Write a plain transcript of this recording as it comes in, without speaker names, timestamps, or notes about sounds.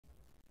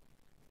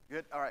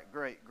Good. All right,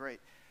 great,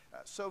 great.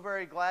 So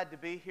very glad to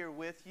be here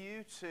with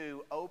you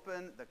to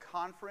open the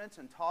conference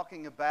and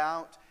talking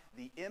about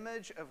the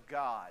image of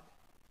God.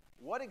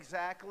 What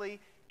exactly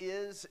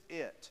is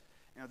it?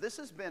 Now, this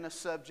has been a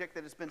subject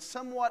that has been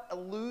somewhat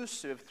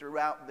elusive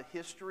throughout the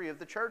history of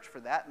the church, for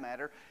that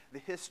matter, the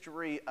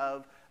history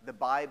of the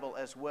Bible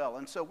as well.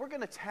 And so we're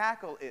going to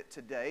tackle it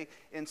today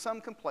in some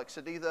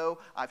complexity, though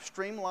I've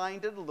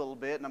streamlined it a little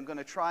bit, and I'm going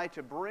to try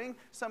to bring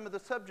some of the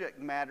subject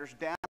matters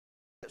down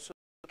so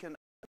we can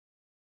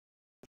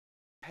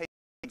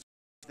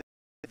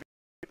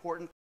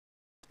important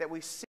that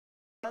we see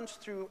runs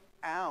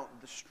throughout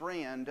the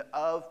strand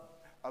of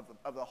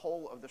the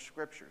whole of the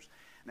Scriptures.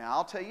 Now,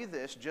 I'll tell you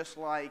this, just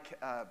like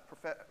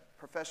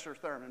Professor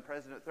Thurman,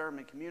 President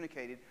Thurman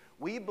communicated,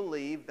 we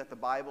believe that the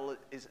Bible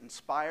is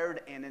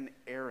inspired and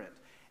inerrant.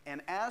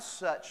 And as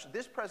such,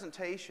 this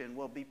presentation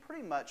will be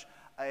pretty much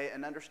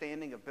an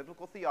understanding of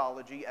biblical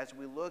theology as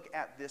we look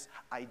at this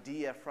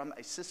idea from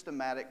a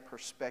systematic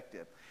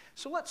perspective.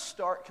 So let's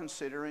start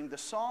considering the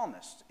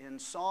psalmist in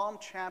Psalm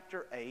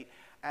chapter 8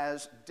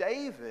 as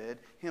David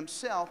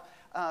himself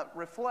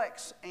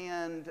reflects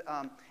and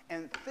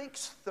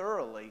thinks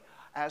thoroughly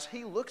as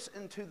he looks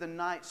into the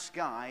night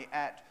sky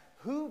at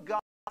who God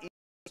is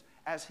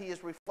as he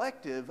is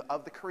reflective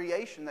of the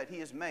creation that he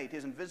has made.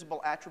 His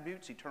invisible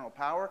attributes, eternal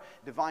power,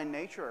 divine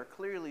nature are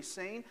clearly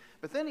seen.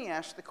 But then he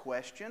asks the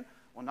question,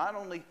 well, not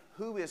only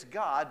who is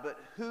God, but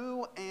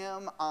who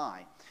am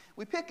I?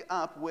 We pick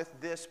up with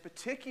this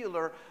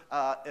particular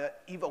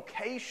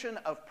evocation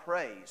of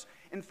praise.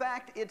 In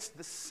fact, it's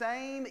the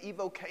same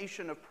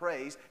evocation of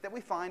praise that we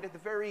find at the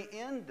very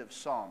end of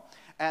Psalm.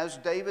 As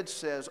David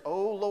says,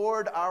 O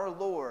Lord, our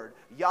Lord,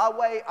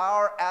 Yahweh,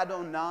 our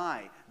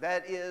Adonai.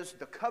 That is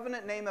the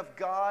covenant name of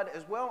God,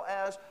 as well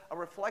as a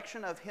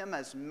reflection of Him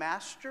as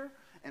Master.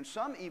 And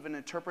some even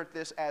interpret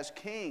this as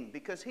King,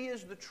 because He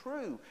is the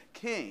true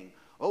King.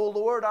 O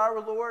Lord, our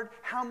Lord,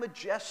 how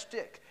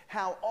majestic,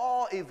 how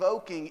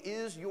awe-evoking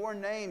is your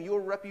name,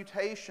 your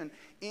reputation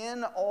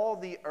in all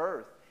the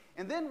earth.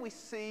 And then we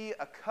see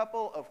a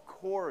couple of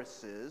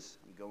choruses.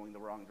 I'm going the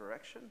wrong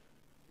direction.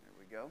 There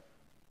we go.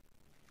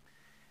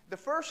 The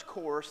first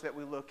chorus that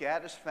we look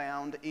at is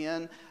found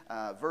in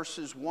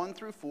verses 1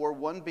 through 4,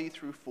 1b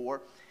through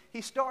 4. He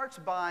starts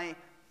by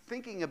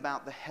thinking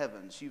about the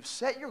heavens. You've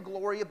set your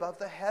glory above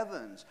the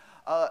heavens.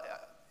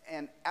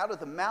 And out of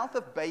the mouth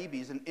of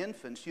babies and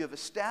infants, you have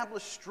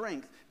established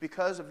strength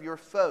because of your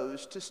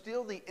foes to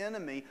steal the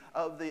enemy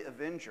of the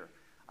avenger.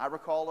 I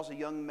recall as a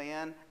young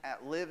man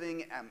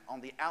living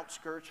on the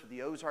outskirts of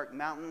the Ozark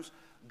Mountains,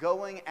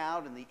 going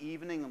out in the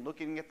evening and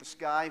looking at the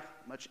sky,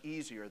 much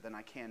easier than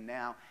I can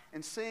now,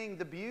 and seeing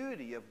the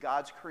beauty of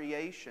God's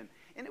creation.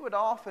 And it would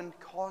often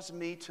cause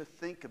me to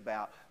think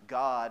about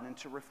God and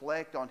to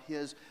reflect on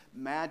His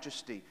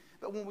majesty.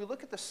 But when we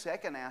look at the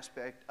second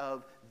aspect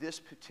of this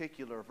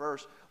particular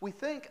verse, we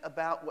think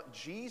about what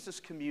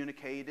Jesus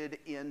communicated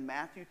in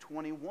Matthew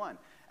 21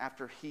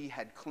 after He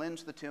had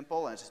cleansed the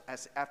temple,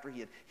 after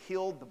He had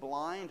healed the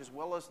blind as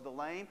well as the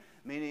lame.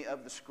 Many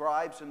of the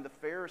scribes and the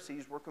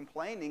Pharisees were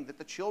complaining that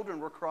the children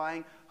were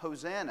crying,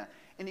 Hosanna.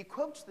 And He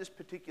quotes this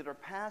particular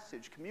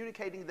passage,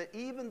 communicating that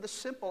even the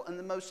simple and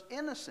the most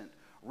innocent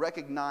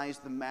recognize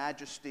the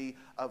majesty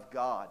of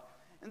God.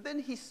 And then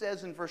He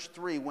says in verse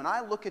 3, when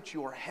I look at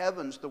your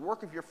heavens, the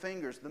work of your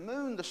fingers, the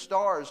moon, the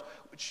stars,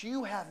 which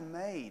you have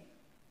made,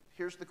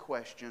 here's the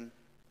question,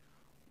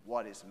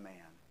 what is man?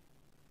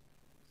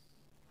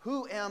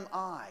 Who am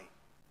I?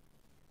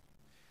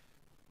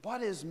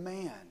 What is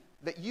man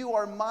that you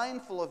are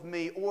mindful of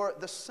me, or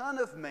the Son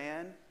of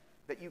Man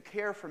that you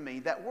care for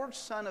me? That word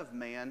Son of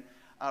Man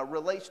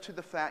relates to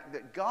the fact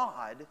that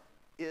God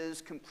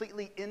is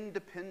completely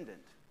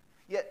independent.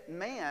 Yet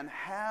man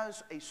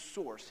has a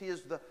source. He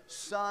is the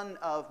Son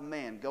of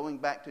Man. Going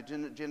back to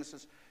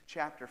Genesis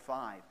chapter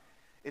 5,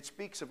 it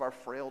speaks of our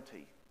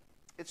frailty.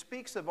 It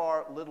speaks of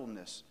our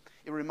littleness.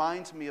 It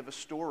reminds me of a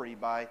story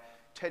by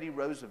Teddy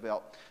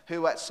Roosevelt,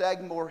 who at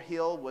Sagamore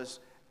Hill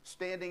was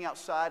standing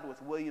outside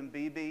with William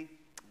Beebe.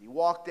 He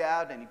walked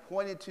out and he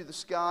pointed to the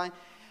sky.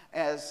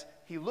 As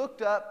he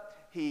looked up,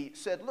 he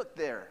said, look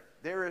there.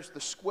 There is the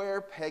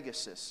square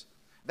Pegasus.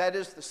 That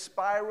is the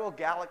spiral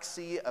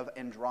galaxy of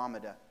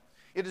Andromeda.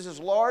 It is as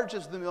large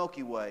as the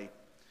Milky Way.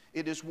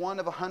 It is one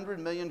of 100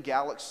 million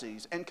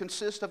galaxies and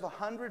consists of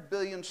 100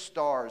 billion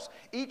stars,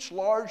 each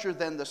larger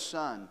than the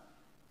sun.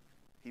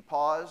 He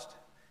paused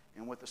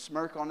and with a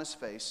smirk on his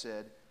face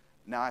said,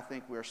 now I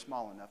think we're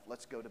small enough.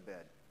 Let's go to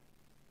bed.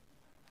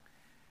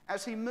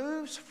 As he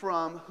moves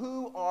from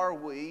who are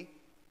we,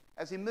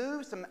 as he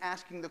moves from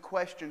asking the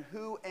question,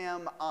 who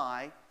am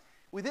I,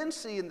 we then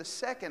see in the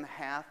second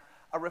half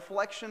a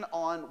reflection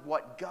on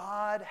what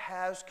God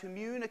has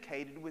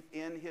communicated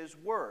within His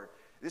Word.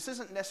 This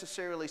isn't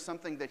necessarily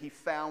something that he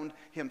found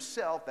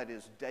himself, that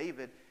is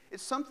David.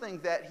 It's something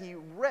that he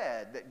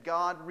read, that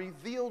God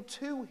revealed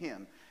to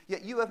him.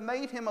 Yet you have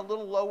made him a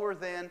little lower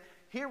than,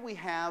 here we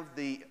have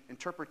the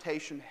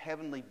interpretation,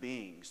 heavenly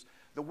beings.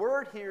 The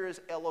word here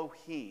is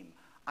Elohim.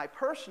 I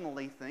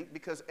personally think,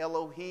 because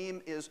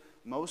Elohim is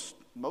most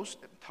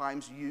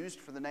times used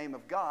for the name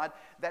of God,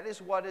 that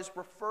is what is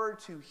referred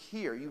to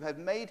here. You have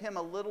made him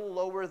a little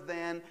lower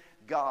than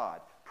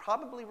God.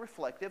 Probably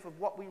reflective of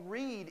what we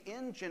read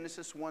in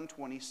Genesis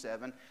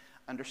 1:27,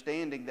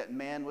 understanding that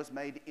man was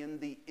made in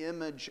the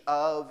image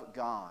of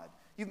God.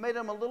 You've made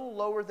him a little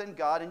lower than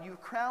God, and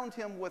you've crowned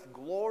him with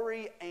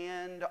glory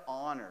and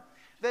honor.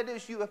 That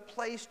is, you have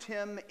placed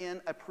him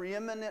in a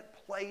preeminent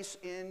place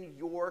in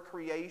your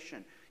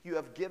creation. You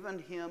have given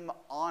him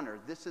honor.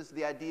 This is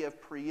the idea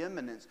of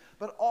preeminence,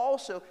 but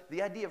also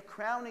the idea of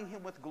crowning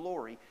him with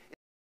glory.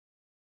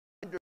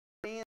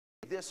 Understanding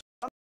this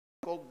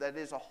that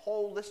is a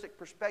holistic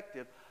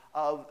perspective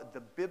of the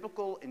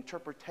biblical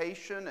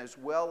interpretation as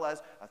well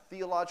as a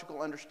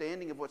theological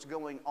understanding of what's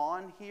going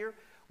on here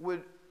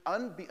would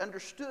be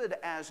understood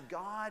as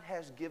God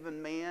has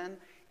given man,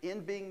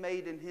 in being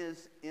made in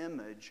his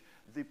image,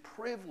 the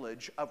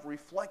privilege of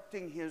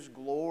reflecting his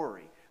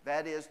glory.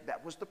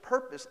 That was the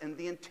purpose and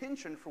the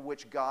intention for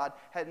which God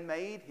had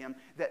made him,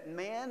 that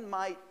man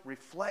might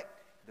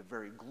reflect the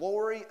very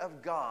glory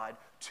of God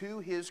to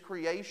his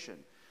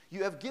creation.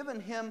 You have given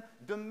him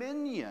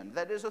dominion,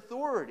 that is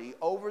authority,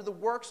 over the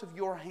works of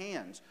your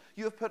hands.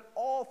 You have put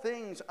all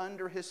things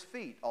under his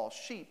feet, all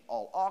sheep,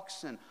 all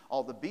oxen,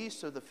 all the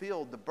beasts of the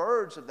field, the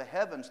birds of the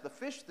heavens, the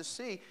fish of the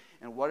sea,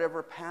 and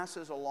whatever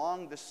passes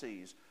along the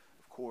seas.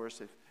 Of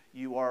course, if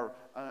you are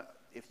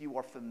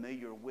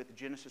familiar with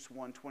Genesis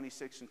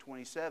 1:26 and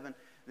 27,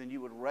 then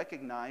you would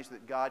recognize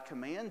that God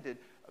commanded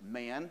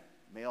man,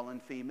 male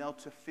and female,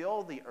 to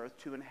fill the earth,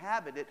 to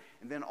inhabit it,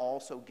 and then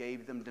also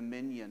gave them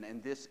dominion.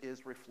 And this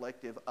is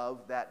reflective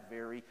of that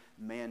very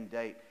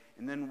mandate.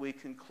 And then we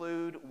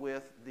conclude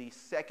with the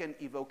second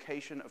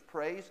evocation of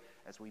praise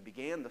as we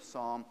began the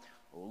psalm.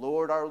 O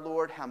Lord, our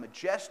Lord, how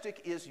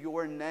majestic is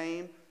your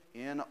name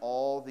in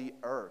all the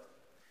earth.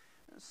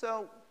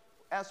 So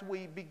as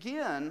we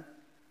begin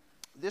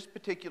this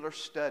particular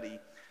study,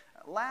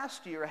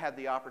 last year I had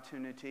the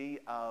opportunity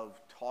of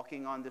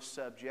talking on this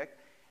subject,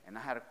 and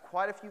I had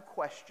quite a few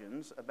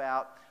questions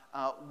about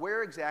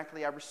where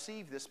exactly I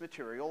received this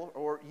material,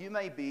 or you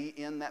may be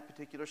in that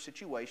particular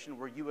situation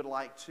where you would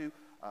like to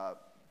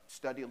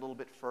study a little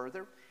bit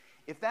further.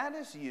 If that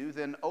is you,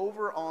 then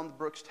over on the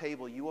Brooks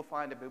table you will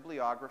find a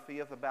bibliography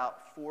of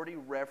about 40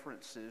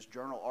 references,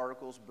 journal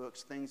articles,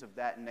 books, things of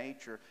that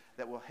nature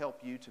that will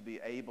help you to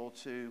be able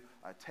to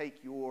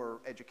take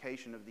your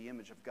education of the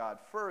image of God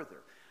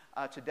further.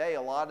 Today,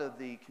 a lot of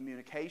the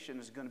communication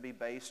is going to be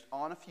based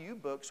on a few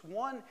books.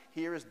 One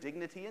here is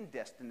Dignity and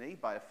Destiny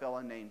by a fellow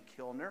named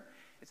Kilner.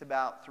 It's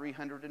about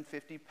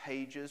 350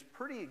 pages,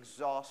 pretty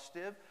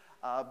exhaustive,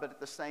 but at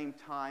the same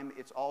time,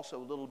 it's also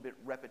a little bit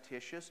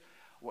repetitious.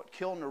 What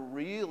Kilner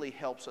really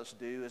helps us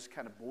do is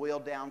kind of boil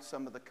down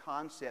some of the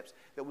concepts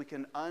that we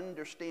can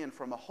understand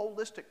from a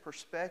holistic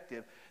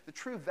perspective, the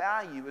true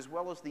value as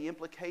well as the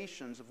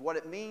implications of what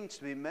it means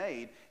to be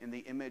made in the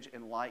image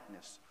and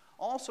likeness.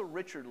 Also,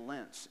 Richard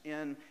Lentz,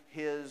 in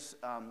his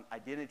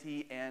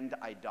Identity and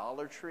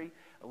Idolatry,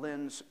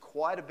 lends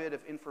quite a bit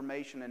of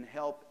information and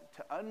help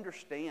to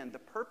understand the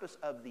purpose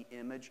of the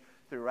image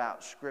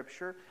throughout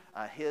Scripture.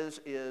 His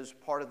is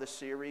part of the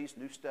series,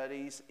 New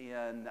Studies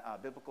in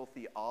Biblical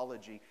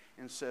Theology,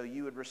 and so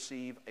you would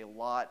receive a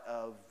lot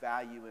of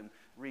value in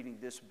reading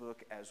this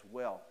book as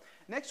well.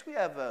 Next, we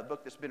have a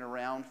book that's been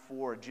around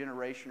for a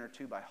generation or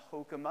two by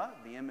Hokema,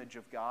 The Image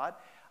of God.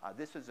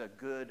 This is a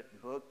good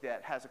book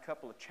that has a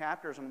couple of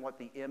chapters on what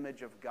the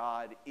image of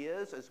God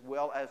is, as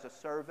well as a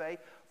survey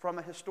from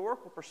a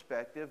historical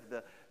perspective,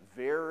 the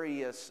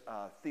various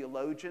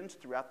theologians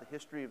throughout the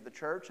history of the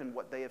church and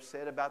what they have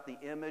said about the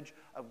image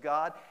of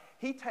God.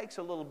 He takes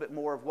a little bit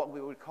more of what we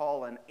would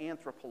call an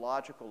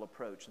anthropological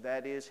approach.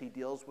 That is, he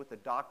deals with the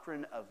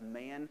doctrine of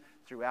man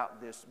throughout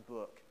this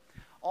book.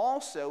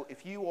 Also,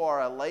 if you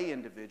are a lay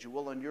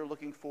individual and you're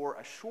looking for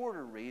a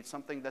shorter read,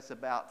 something that's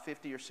about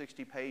 50 or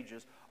 60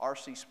 pages,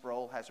 R.C.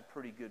 Sproul has a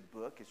pretty good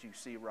book, as you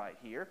see right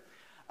here.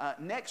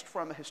 Next,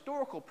 from a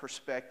historical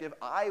perspective,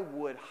 I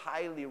would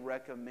highly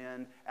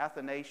recommend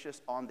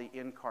Athanasius on the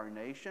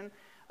Incarnation.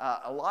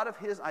 A lot of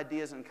his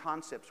ideas and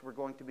concepts we're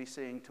going to be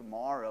seeing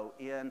tomorrow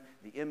in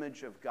the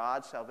image of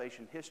God,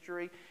 salvation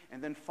history.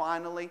 And then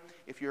finally,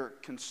 if you're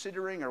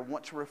considering or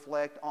want to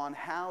reflect on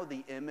how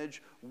the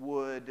image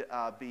would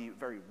be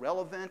very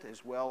relevant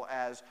as well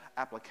as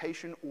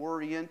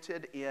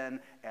application-oriented in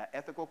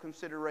ethical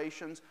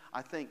considerations,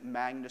 I think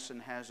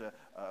Magnuson has a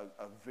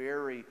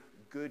very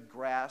good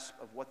grasp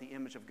of what the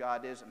image of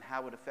God is and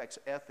how it affects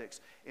ethics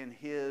in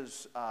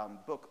his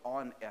book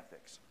on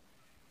ethics.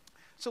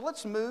 So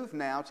let's move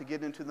now to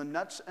get into the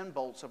nuts and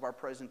bolts of our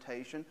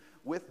presentation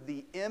with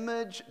the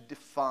image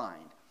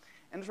defined.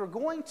 And as we're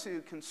going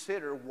to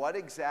consider what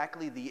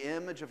exactly the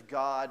image of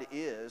God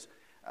is,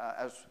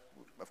 as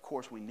of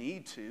course we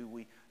need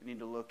to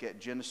look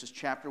at Genesis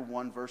chapter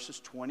 1, verses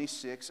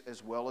 26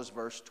 as well as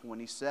verse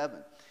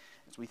 27.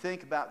 As we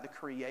think about the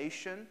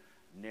creation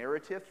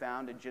narrative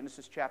found in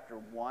Genesis chapter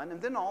 1,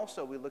 and then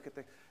also we look at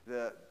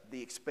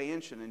the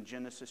expansion in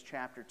Genesis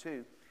chapter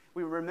 2,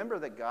 We remember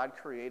that God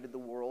created the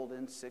world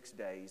in 6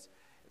 days.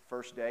 The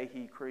first day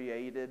he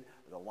created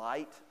the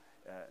light.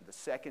 The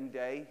second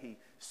day he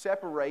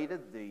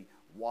separated the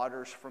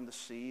waters from the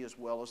sea as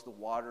well as the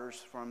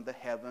waters from the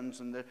heavens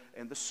and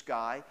the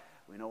sky.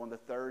 We know on the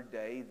third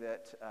day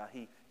that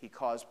he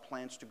caused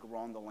plants to grow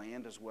on the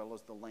land as well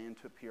as the land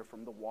to appear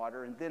from the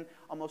water. And then,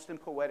 almost in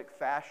poetic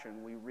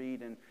fashion, we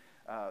read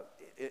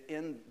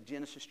in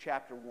Genesis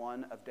chapter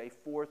 1 of day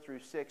 4 through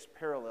 6,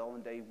 parallel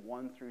in day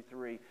 1 through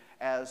 3,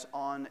 as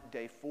on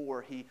day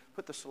 4 he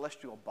put the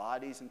celestial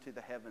bodies into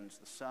the heavens,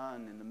 the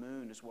sun and the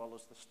moon as well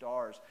as the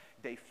stars.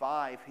 Day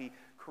 5 he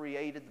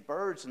created the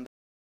birds and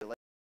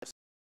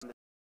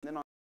then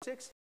on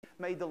 6 he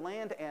made the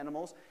land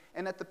animals,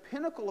 and at the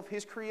pinnacle of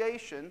his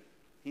creation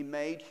he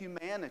made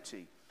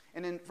humanity.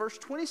 And in verse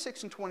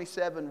 26 and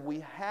 27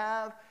 we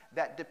have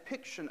that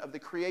depiction of the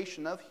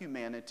creation of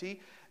humanity.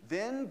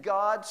 Then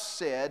God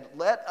said,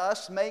 "Let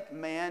us make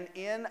man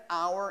in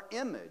our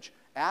image,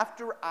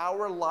 after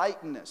our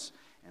likeness,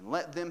 and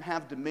let them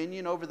have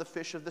dominion over the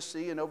fish of the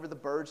sea, and over the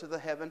birds of the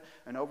heaven,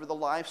 and over the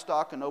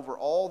livestock, and over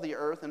all the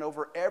earth, and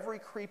over every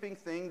creeping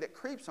thing that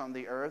creeps on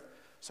the earth."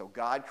 So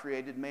God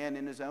created man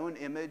in his own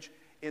image.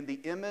 In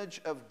the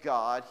image of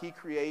God he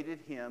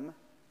created him,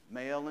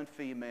 male and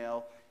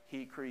female,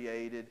 he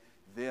created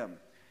them.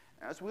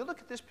 As we look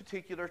at this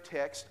particular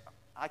text,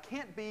 I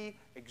can't be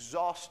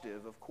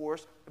exhaustive, of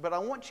course, but I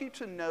want you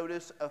to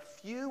notice a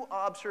few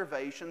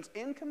observations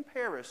in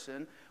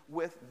comparison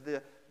with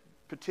the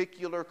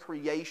particular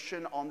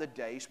creation on the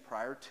days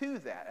prior to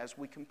that, as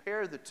we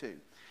compare the two.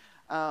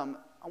 I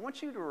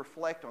want you to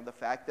reflect on the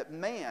fact that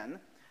man,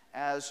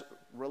 as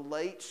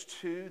relates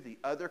to the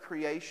other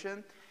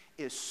creation,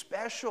 is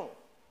special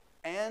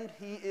and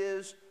he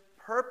is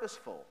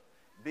purposeful,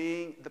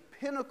 being the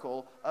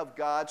pinnacle of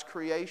God's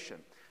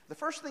creation. The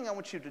first thing I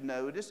want you to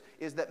notice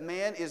is that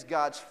man is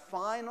God's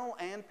final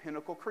and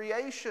pinnacle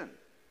creation.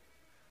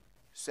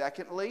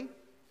 Secondly,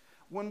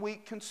 when we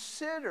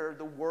consider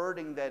the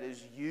wording that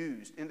is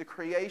used in the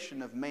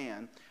creation of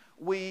man,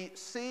 we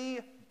see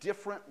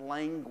different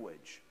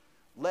language.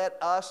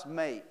 Let us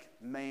make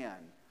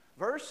man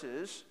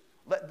versus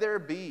let there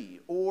be,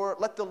 or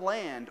let the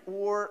land,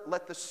 or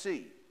let the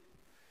sea.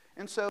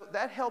 And so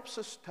that helps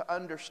us to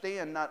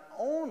understand not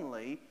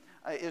only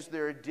is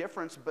there a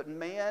difference, but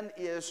man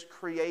is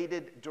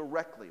created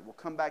directly. We'll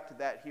come back to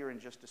that here in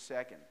just a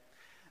second.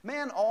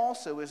 Man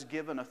also is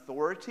given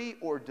authority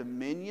or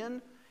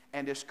dominion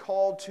and is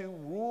called to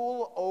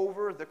rule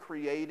over the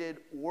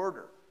created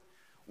order.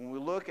 When we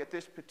look at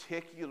this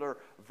particular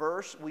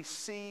verse, we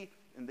see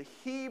in the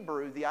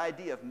Hebrew the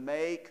idea of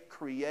make,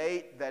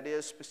 create, that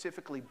is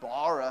specifically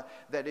bara,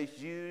 that is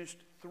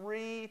used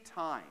 3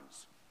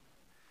 times.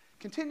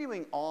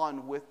 Continuing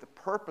on with the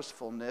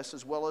purposefulness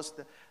as well as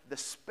the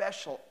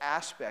special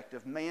aspect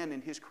of man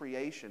and his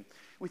creation,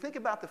 we think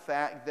about the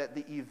fact that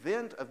the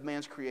event of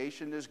man's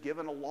creation is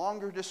given a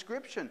longer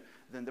description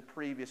than the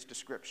previous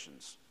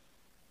descriptions.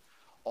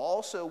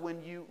 Also,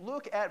 when you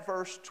look at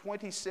verse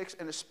 26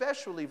 and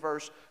especially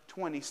verse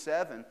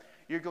 27,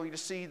 you're going to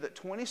see that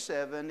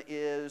 27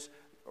 is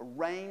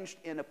arranged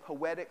in a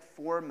poetic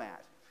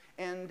format.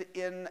 And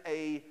in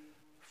a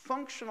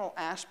functional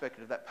aspect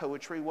of that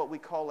poetry, what we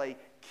call a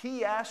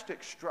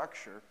chiastic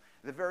structure,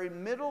 the very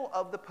middle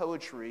of the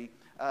poetry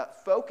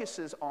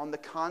focuses on the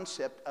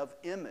concept of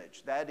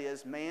image. That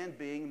is, man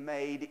being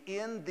made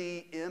in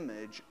the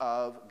image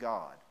of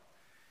God.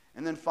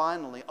 And then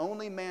finally,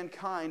 only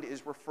mankind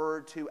is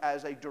referred to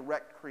as a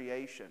direct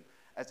creation,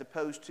 as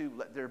opposed to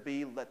let there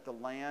be, let the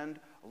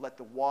land, let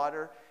the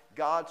water.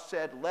 God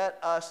said, let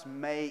us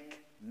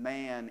make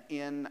man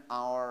in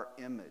our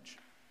image.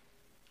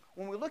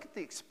 When we look at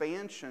the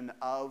expansion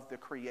of the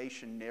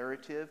creation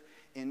narrative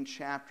in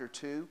chapter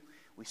 2,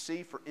 we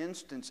see, for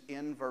instance,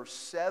 in verse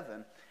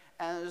 7,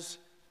 as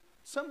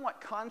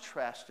somewhat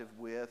contrasted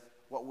with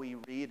what we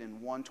read in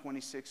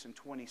 1:26 and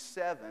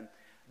 27,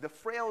 the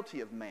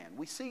frailty of man.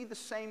 We see the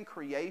same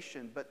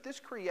creation, but this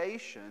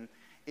creation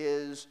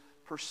is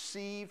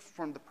perceived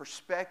from the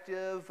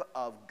perspective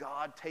of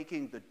God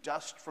taking the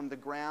dust from the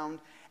ground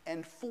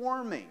and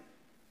forming.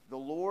 The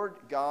Lord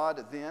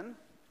God then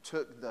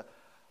took the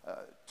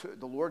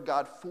Lord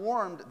God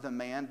formed the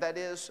man. That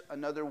is,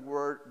 another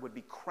word would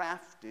be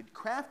crafted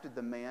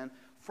the man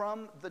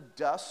from the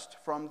dust,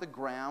 from the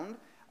ground.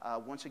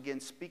 Once again,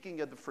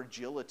 speaking of the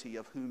fragility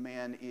of who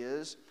man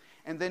is.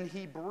 And then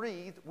he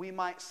breathed, we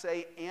might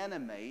say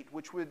animate,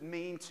 which would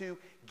mean to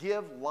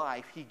give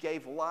life. He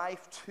gave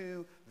life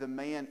to the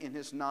man in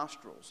his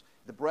nostrils,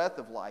 the breath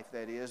of life,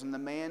 that is, and the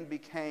man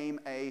became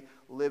a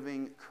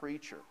living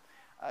creature.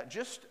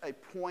 Just a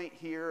point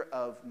here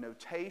of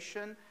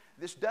notation.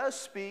 This does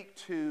speak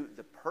to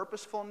the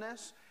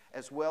purposefulness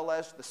as well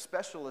as the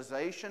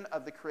specialization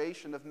of the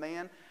creation of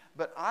man,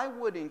 but I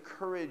would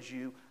encourage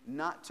you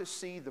not to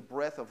see the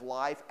breath of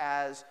life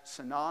as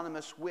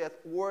synonymous with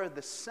or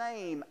the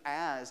same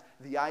as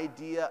the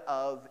idea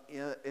of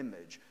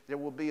image. There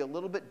will be a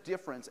little bit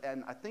difference,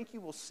 and I think you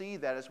will see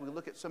that as we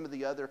look at some of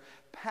the other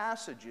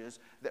passages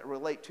that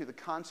relate to the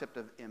concept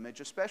of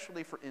image,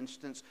 especially, for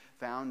instance,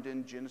 found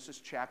in Genesis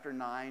chapter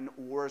 9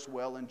 or as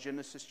well in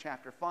Genesis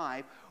chapter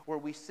 5, where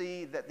we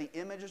see that the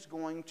image is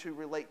going to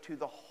relate to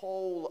the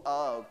whole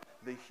of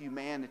the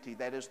humanity,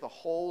 that is, the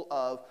whole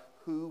of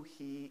who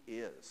he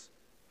is.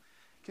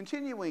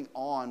 Continuing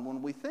on,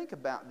 when we think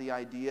about the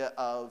idea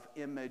of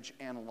image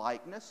and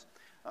likeness,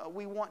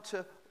 we want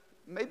to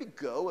maybe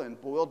go and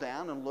boil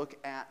down and look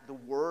at the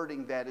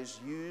wording that is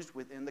used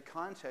within the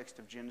context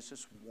of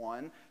Genesis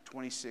 1,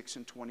 26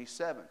 and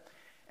 27.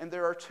 And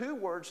there are two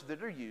words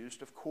that are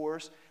used. Of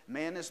course,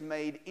 man is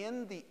made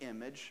in the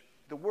image.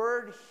 The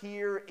word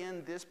here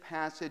in this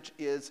passage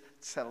is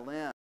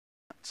tselem.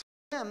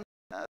 Tselem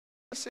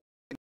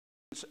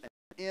is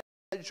an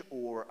image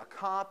or a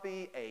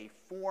copy, a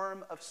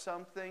form of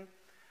something.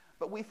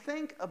 But we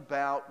think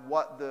about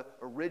what the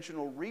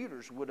original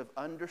readers would have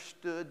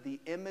understood the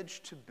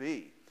image to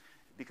be,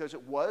 because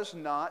it was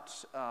not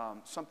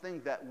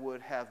something that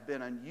would have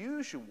been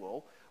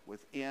unusual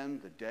within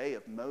the day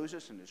of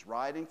Moses and his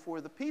writing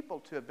for the people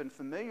to have been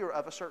familiar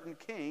of a certain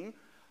king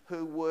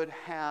who would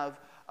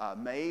have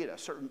made a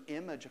certain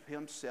image of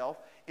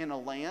himself in a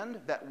land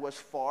that was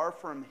far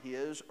from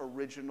his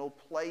original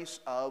place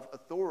of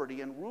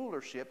authority and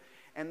rulership,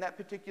 and that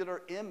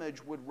particular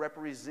image would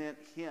represent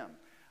him.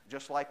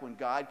 Just like when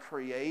God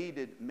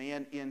created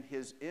man in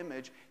his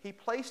image, he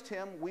placed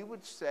him, we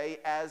would say,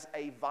 as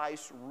a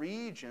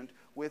vice-regent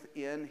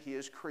within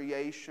his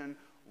creation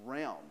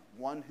realm,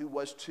 one who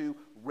was to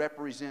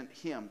represent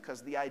him,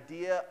 because the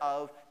idea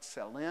of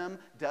tselem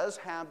does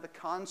have the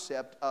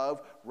concept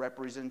of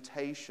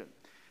representation.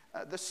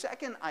 The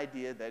second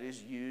idea that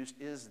is used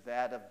is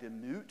that of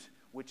demut,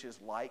 which is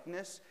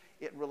likeness.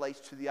 It relates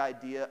to the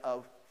idea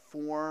of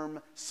form,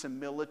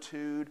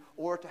 similitude,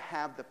 or to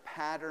have the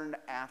pattern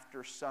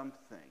after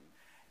something.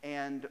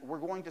 And we're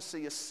going to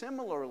see a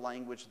similar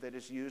language that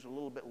is used a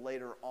little bit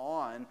later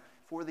on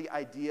for the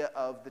idea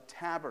of the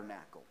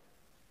tabernacle.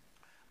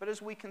 But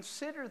as we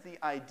consider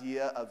the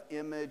idea of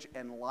image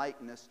and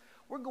likeness,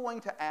 we're going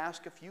to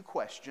ask a few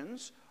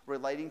questions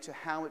relating to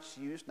how it's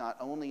used not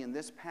only in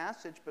this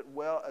passage, but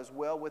as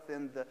well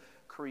within the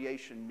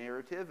creation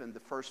narrative in the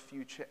first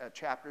few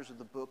chapters of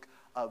the book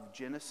of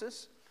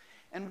Genesis.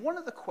 And one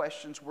of the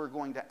questions we're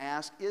going to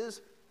ask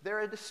is,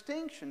 there a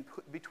distinction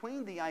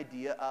between the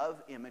idea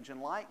of image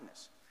and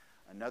likeness?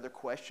 Another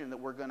question that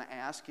we're going to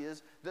ask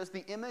is, does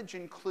the image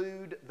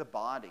include the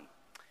body?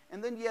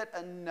 And then yet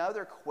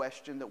another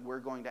question that we're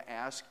going to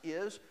ask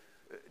is,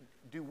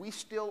 do we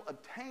still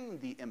obtain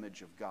the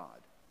image of God?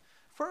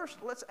 First,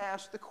 let's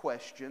ask the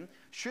question,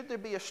 should there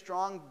be a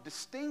strong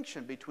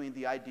distinction between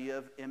the idea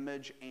of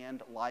image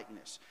and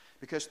likeness?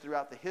 Because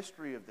throughout the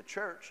history of the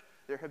church,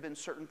 there have been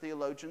certain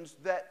theologians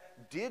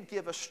that did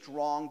give a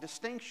strong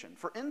distinction.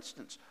 For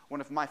instance, one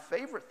of my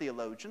favorite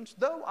theologians,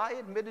 though I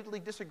admittedly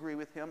disagree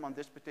with him on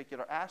this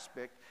particular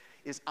aspect,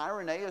 is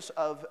Irenaeus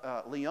of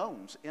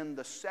Lyons in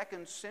the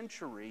 2nd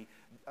century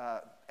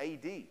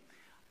AD.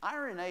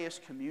 Irenaeus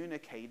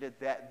communicated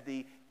that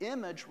the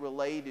image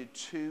related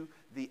to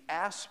the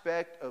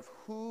aspect of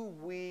who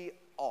we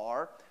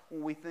are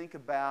when we think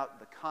about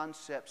the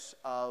concepts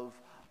of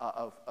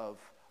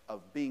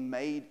being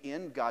made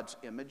in God's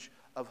image,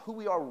 of who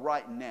we are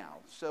right now.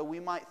 So we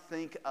might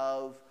think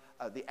of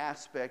the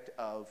aspect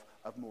of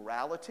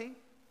morality,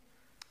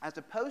 as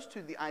opposed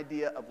to the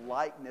idea of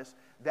likeness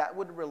that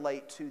would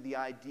relate to the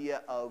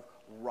idea of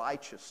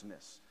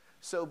righteousness.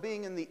 So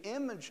being in the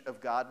image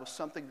of God was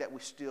something that we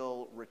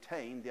still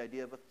retain, the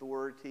idea of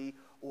authority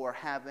or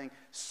having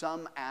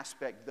some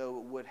aspect, though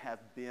it would have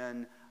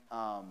been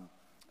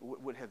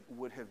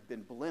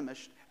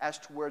blemished, as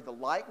to where the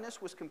likeness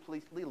was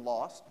completely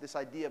lost, this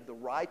idea of the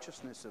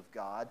righteousness of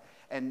God,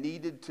 and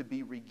needed to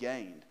be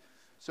regained.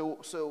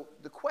 So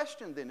the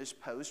question then is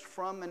posed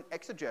from an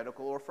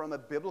exegetical or from a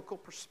biblical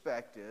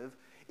perspective,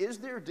 is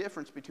there a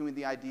difference between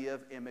the idea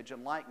of image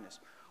and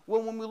likeness?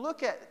 Well, when we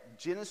look at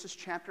Genesis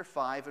chapter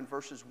 5 and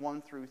verses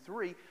 1 through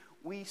 3,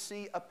 we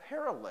see a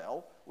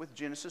parallel with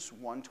Genesis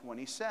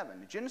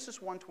 1:27. In Genesis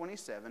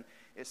 1:27,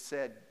 it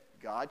said,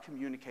 God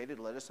communicated,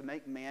 let us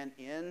make man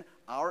in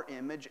our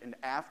image and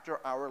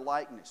after our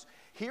likeness.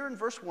 Here in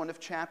verse 1 of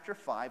chapter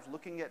 5,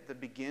 looking at the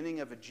beginning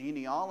of a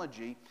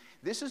genealogy,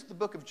 this is the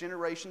book of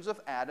generations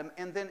of Adam,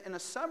 and then in a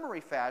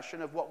summary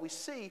fashion of what we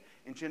see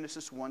in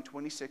Genesis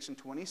 1:26 and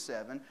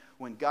 27,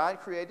 when God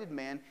created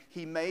man,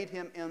 he made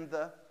him in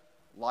the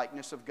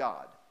likeness of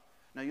God.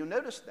 Now you'll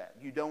notice that.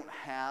 You don't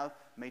have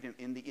made him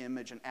in the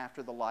image and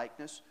after the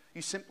likeness.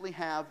 You simply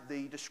have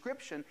the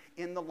description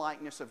in the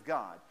likeness of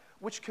God,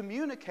 which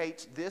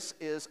communicates this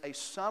is a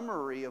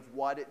summary of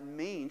what it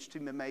means to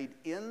be made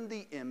in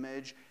the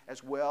image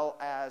as well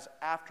as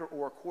after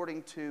or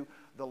according to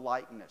the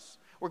likeness.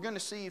 We're going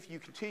to see, if you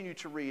continue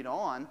to read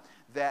on,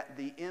 that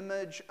the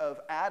image of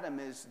Adam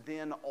is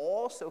then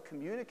also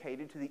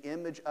communicated to the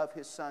image of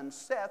his son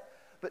Seth.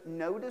 But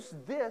notice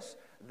this,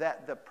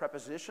 that the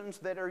prepositions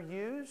that are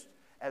used,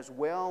 as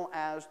well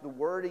as the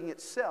wording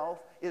itself,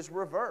 is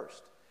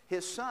reversed.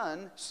 His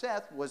son,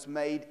 Seth, was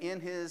made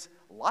in his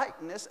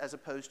likeness as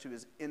opposed to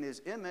in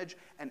his image,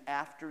 and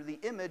after the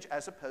image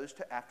as opposed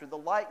to after the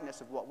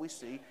likeness of what we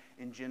see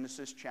in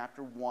Genesis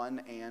chapter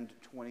 1 and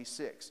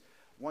 26.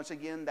 Once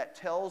again, that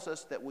tells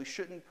us that we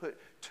shouldn't put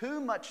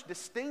too much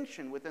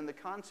distinction within the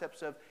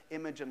concepts of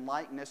image and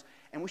likeness,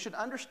 and we should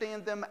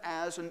understand them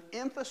as an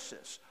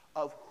emphasis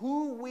of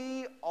who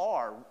we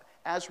are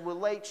as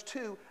relates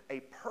to a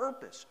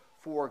purpose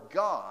for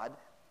God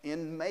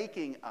in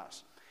making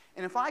us.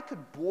 And if I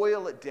could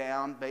boil it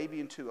down maybe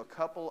into a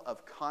couple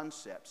of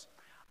concepts,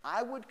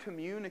 I would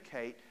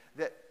communicate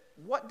that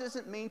what does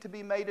it mean to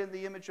be made in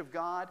the image of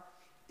God?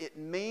 It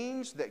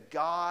means that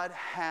God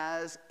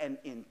has an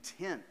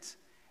intent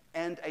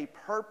and a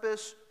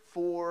purpose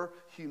for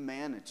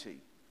humanity.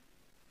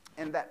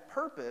 And that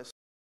purpose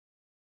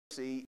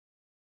be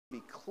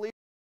clearly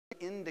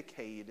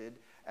indicated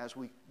as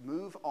we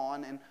move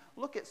on and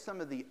look at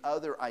some of the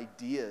other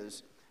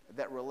ideas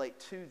that relate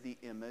to the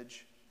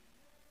image,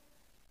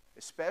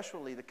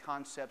 especially the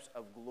concepts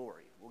of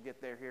glory. We'll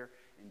get there here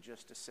in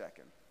just a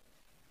second.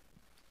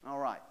 All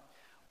right.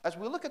 As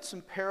we look at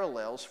some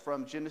parallels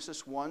from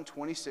Genesis 1,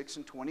 26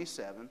 and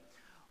 27,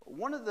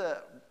 one of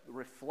the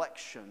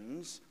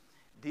reflections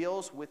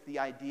deals with the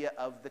idea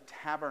of the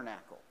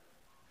tabernacle.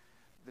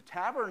 The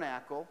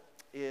tabernacle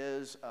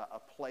is a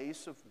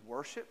place of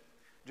worship,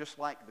 just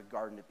like the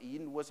Garden of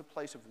Eden was a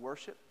place of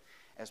worship.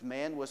 As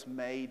man was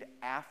made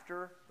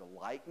after the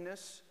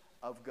likeness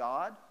of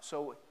God,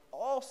 so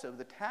also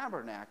the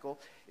tabernacle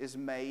is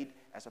made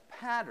as a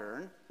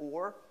pattern,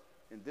 or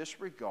in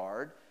this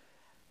regard,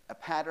 a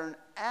pattern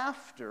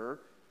after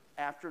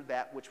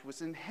that which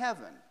was in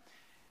heaven.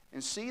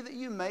 And see that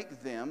you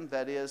make them,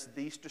 that is,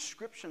 these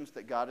descriptions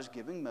that God is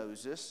giving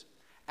Moses,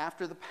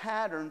 after the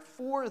pattern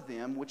for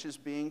them which is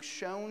being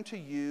shown to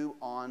you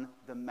on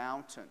the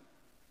mountain.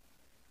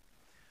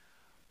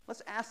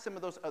 Let's ask some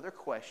of those other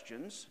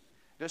questions.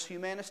 Does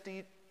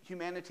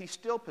humanity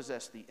still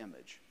possess the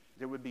image?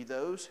 There would be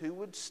those who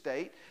would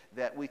state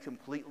that we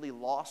completely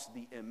lost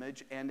the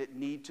image and it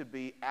need to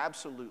be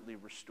absolutely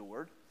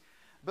restored.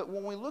 But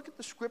when we look at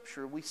the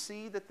Scripture, we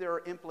see that there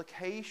are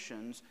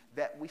implications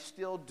that we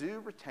still do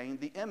retain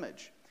the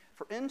image.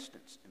 For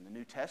instance, in the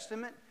New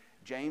Testament,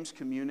 James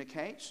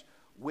communicates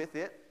with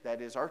it,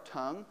 that is our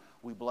tongue,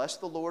 we bless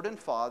the Lord and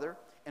Father,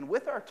 and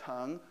with our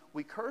tongue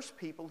we curse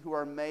people who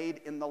are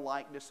made in the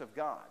likeness of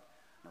God.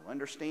 Now,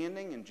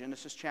 understanding in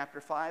Genesis chapter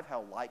 5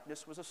 how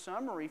likeness was a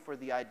summary for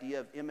the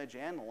idea of image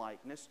and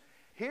likeness,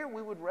 here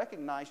we would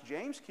recognize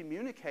James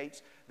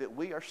communicates that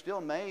we are still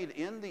made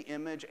in the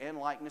image and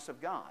likeness of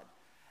God.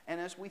 And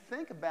as we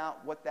think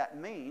about what that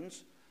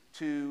means,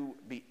 to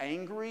be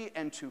angry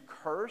and to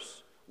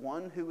curse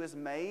one who is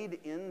made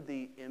in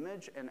the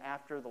image and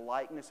after the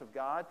likeness of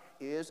God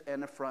is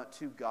an affront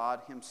to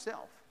God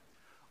himself.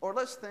 Or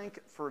let's think,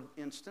 for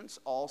instance,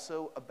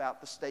 also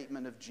about the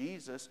statement of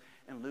Jesus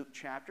in Luke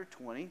chapter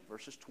 20,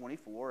 verses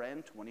 24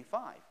 and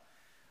 25.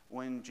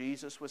 When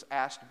Jesus was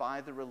asked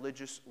by the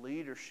religious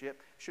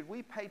leadership, should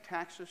we pay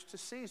taxes to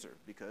Caesar?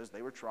 Because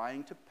they were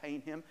trying to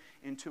paint him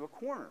into a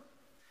corner.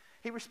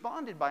 He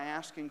responded by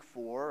asking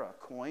for a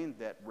coin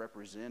that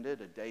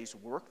represented a day's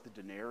work, the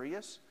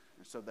denarius.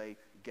 And so they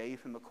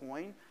gave him a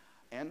coin,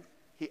 and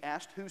he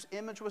asked whose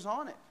image was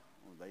on it.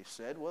 Well, they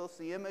said, well, it's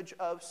the image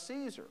of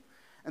Caesar.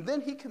 And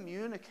then he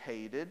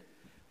communicated,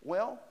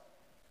 well,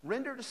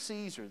 render to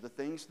Caesar the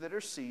things that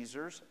are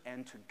Caesar's,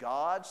 and to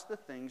God's the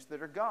things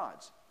that are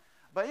God's.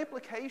 By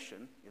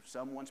implication, if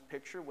someone's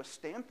picture was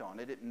stamped on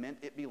it, it meant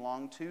it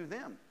belonged to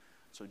them.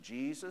 So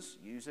Jesus,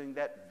 using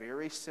that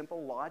very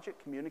simple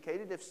logic,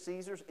 communicated if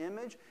Caesar's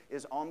image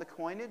is on the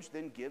coinage,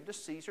 then give to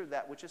Caesar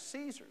that which is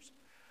Caesar's.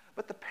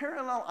 But the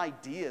parallel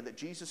idea that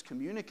Jesus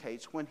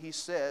communicates when he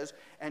says,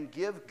 and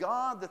give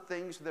God the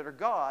things that are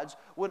God's,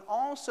 would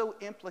also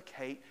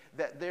implicate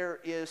that there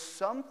is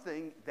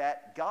something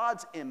that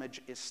God's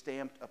image is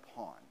stamped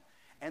upon.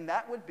 And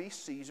that would be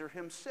Caesar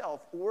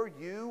himself, or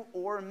you,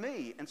 or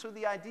me. And so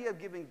the idea of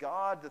giving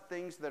God the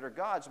things that are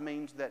God's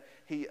means that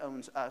he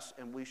owns us,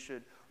 and we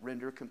should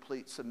render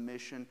complete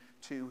submission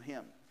to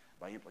him.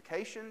 By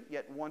implication,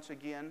 yet once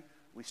again,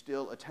 we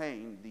still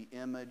attain the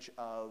image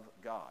of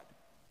God.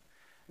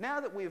 Now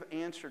that we've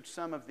answered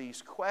some of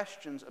these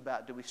questions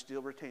about do we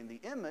still retain the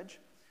image,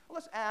 well,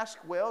 let's ask,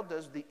 well,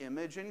 does the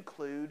image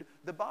include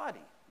the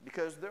body?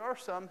 Because there are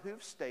some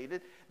who've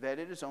stated that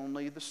it is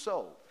only the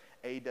soul.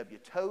 A.W.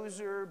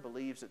 Tozer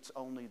believes it's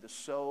only the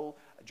soul.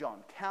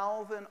 John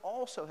Calvin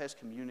also has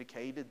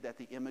communicated that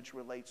the image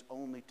relates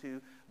only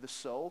to the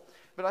soul.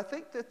 But I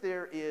think that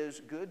there is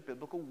good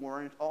biblical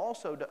warrant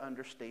also to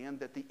understand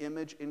that the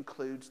image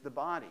includes the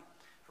body.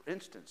 For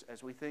instance,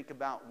 as we think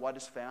about what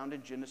is found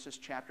in Genesis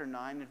chapter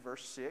 9 and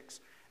verse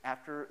 6,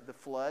 after the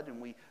flood, and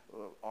we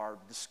are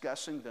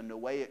discussing the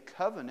Noahic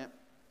covenant,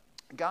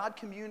 God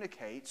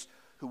communicates,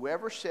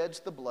 whoever sheds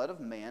the blood of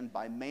man,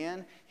 by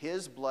man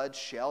his blood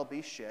shall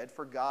be shed,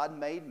 for God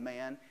made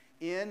man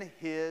in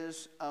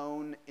his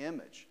own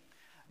image.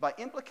 By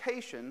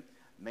implication,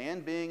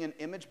 man being an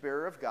image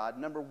bearer of God,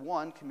 number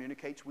one,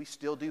 communicates we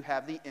still do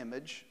have the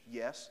image,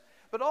 yes,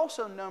 but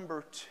also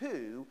number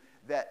two,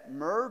 that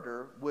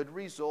murder would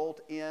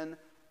result in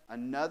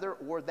another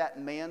or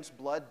that man's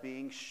blood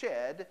being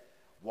shed.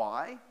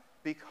 Why?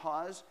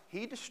 Because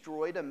he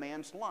destroyed a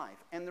man's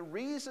life. And the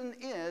reason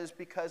is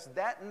because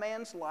that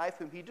man's life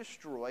whom he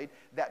destroyed,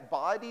 that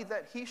body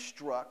that he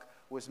struck,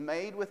 was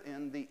made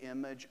within the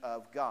image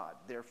of God.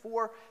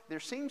 Therefore, there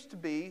seems to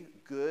be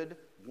good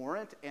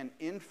warrant and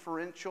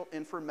inferential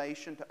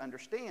information to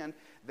understand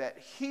that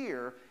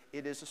here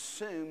it is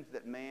assumed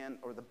that man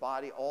or the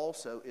body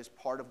also is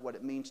part of what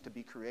it means to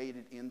be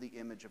created in the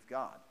image of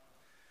God.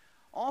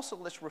 Also,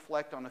 let's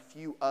reflect on a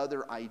few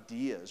other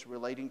ideas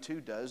relating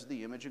to, does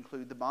the image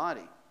include the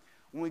body?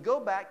 When we go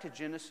back to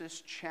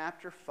Genesis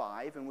chapter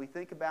 5 and we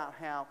think about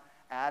how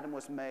Adam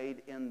was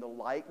made in the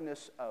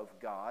likeness of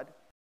God,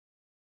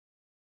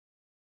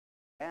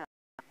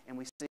 and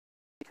we see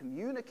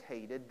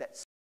communicated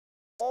that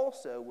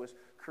also was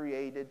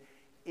created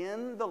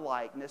in the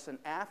likeness and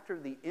after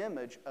the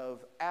image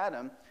of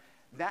Adam,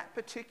 that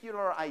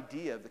particular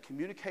idea of the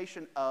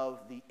communication of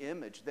the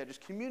image that is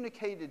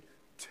communicated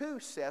to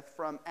Seth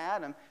from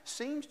Adam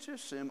seems to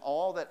assume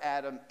all that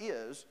Adam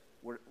is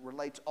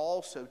relates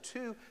also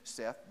to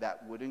Seth.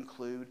 That would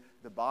include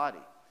the body.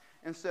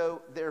 And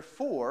so,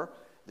 therefore,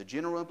 the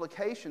general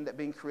implication that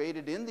being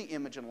created in the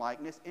image and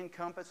likeness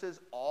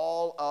encompasses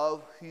all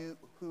of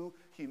who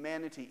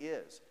humanity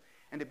is.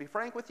 And to be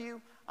frank with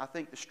you, I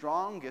think the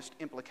strongest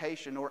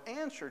implication or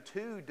answer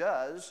to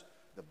is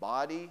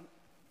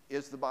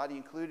the body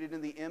included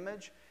in the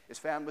image is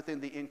found within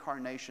the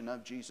incarnation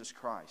of Jesus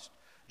Christ.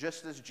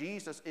 Just as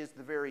Jesus is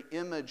the very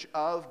image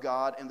of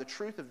God and the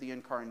truth of the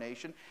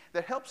incarnation,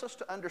 that helps us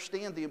to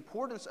understand the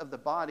importance of the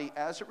body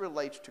as it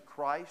relates to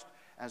Christ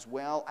as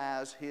well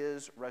as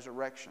his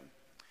resurrection.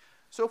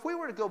 So if we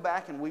were to go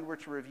back and we were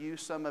to review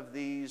some of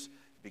these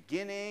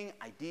beginning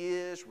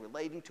ideas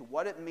relating to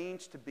what it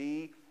means to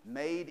be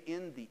made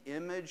in the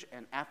image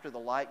and after the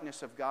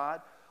likeness of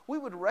God, we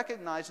would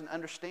recognize and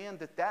understand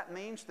that that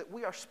means that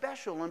we are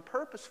special and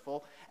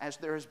purposeful, as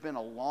there has been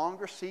a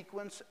longer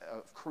sequence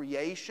of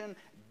creation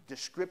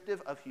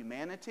descriptive of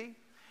humanity,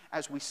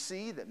 as we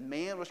see that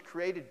man was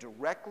created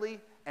directly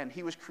and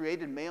he was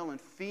created male and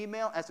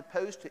female as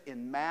opposed to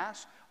in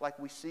mass like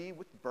we see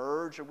with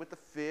birds or with the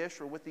fish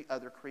or with the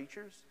other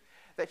creatures.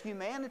 That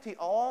humanity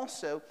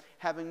also,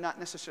 having not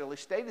necessarily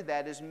stated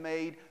that, is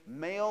made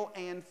male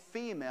and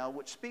female,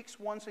 which speaks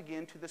once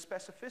again to the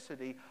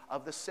specificity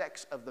of the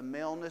sex of the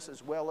maleness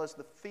as well as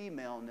the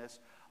femaleness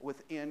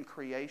within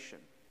creation.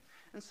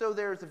 And so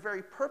there is a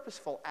very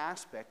purposeful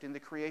aspect in the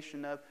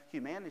creation of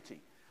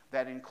humanity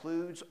that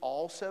includes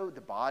also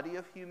the body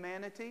of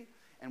humanity,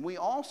 and we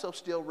also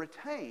still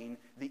retain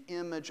the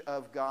image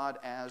of God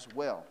as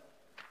well.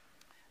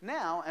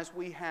 Now, as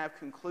we have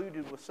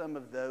concluded with some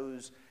of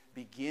those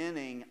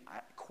beginning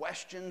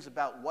questions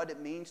about what it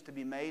means to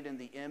be made in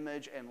the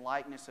image and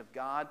likeness of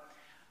God,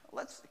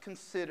 let's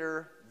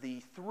consider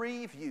the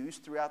three views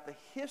throughout the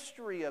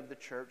history of the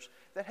church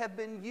that have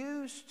been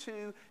used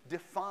to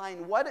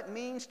define what it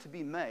means to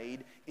be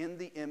made in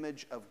the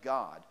image of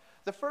God.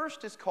 The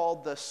first is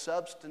called the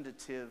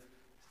substantive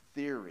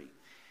theory.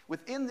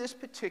 Within this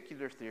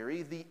particular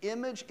theory, the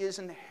image is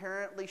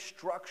inherently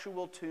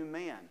structural to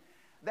man.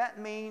 That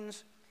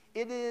means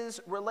it is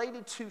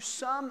related to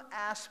some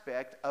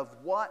aspect of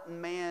what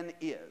man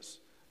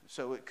is.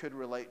 So it could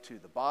relate to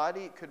the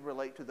body, it could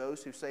relate to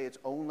those who say it's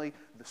only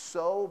the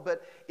soul,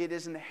 but it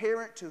is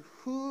inherent to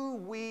who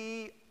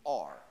we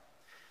are.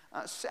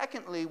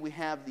 Secondly, we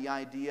have the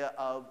idea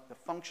of the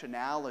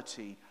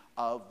functionality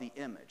of the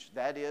image.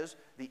 That is,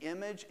 the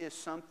image is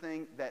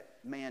something that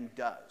man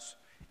does.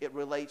 It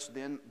relates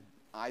then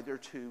either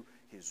to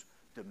his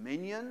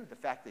dominion, the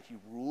fact that he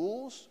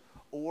rules,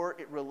 or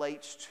it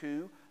relates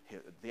to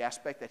the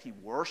aspect that he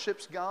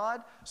worships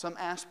God, some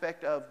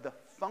aspect of the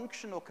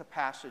functional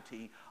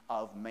capacity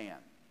of man.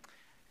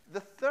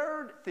 The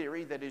third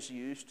theory that is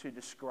used to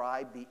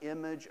describe the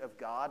image of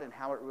God and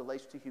how it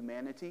relates to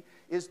humanity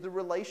is the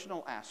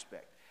relational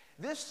aspect.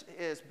 This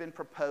has been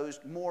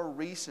proposed more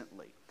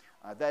recently.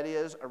 That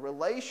is, a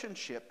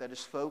relationship that is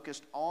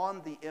focused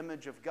on the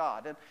image of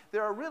God. And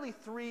there are really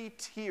three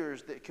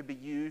tiers that could be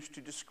used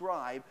to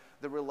describe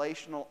the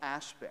relational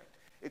aspect.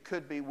 It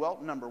could be, well,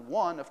 number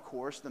one, of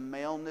course, the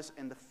maleness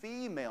and the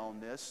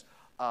femaleness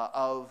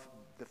of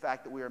the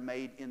fact that we are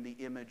made in the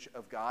image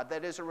of God.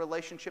 That is a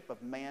relationship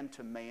of man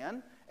to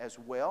man as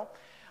well.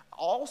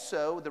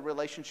 Also, the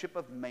relationship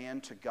of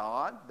man to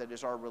God, that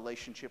is our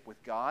relationship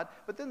with God.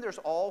 But then there's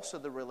also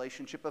the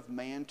relationship of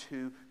man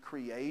to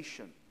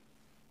creation.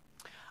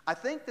 I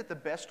think that the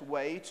best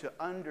way to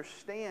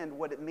understand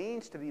what it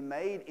means to be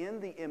made in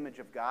the image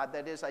of God,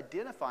 that is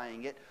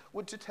identifying it,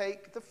 would to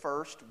take the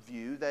first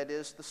view, that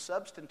is the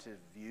substantive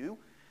view,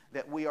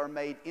 that we are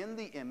made in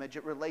the image.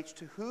 It relates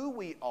to who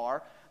we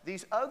are.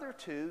 These other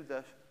two,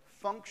 the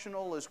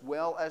functional as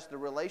well as the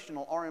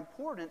relational, are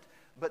important,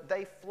 but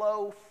they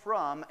flow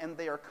from and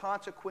they are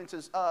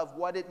consequences of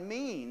what it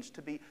means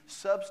to be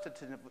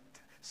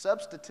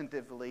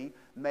substantively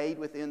made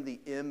within the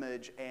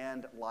image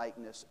and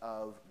likeness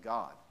of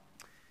God.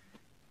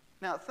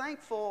 Now,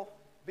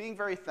 being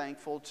very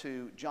thankful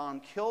to John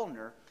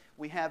Kilner,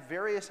 we have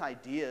various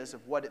ideas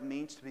of what it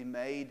means to be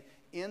made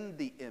in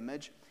the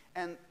image,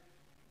 and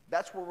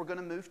that's where we're going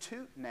to move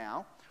to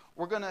now.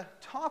 We're going to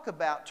talk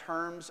about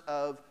terms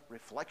of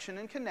reflection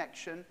and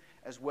connection,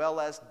 as well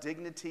as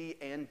dignity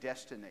and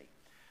destiny.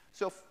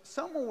 So if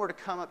someone were to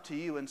come up to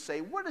you and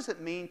say, what does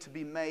it mean to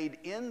be made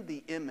in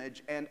the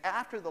image and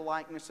after the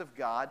likeness of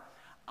God?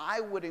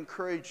 I would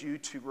encourage you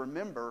to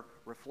remember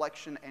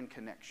reflection and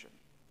connection.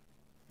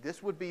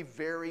 This would be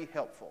very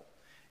helpful.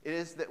 It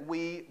is that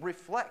we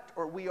reflect,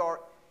 or we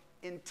are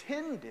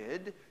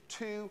intended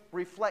to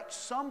reflect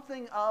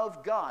something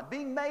of God.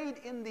 Being made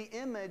in the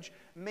image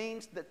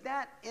means that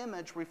that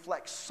image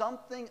reflects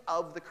something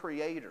of the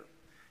Creator.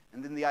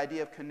 And then the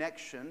idea of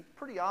connection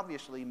pretty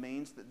obviously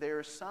means that there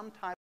is some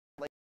type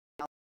of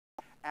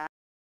relation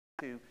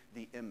to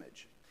the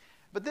image.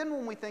 But then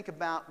when we think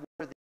about what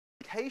are the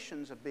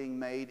implications of being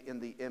made in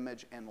the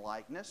image and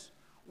likeness,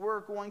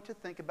 we're going to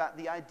think about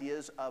the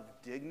ideas of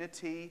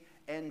dignity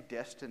and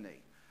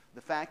destiny.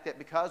 The fact that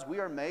because we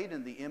are made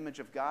in the image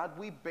of God,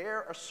 we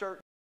bear a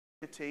certain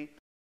dignity.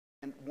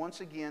 And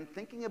once again,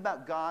 thinking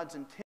about God's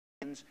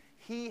intentions,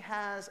 He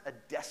has a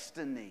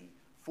destiny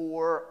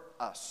for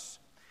us.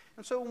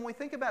 And so when we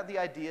think about the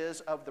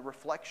ideas of the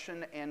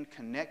reflection and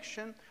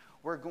connection,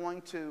 we're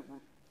going to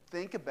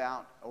think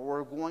about,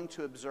 or we're going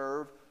to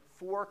observe,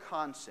 four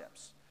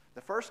concepts.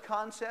 The first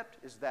concept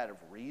is that of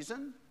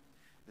reason.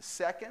 The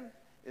second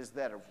is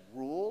that of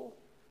rule.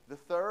 The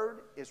third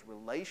is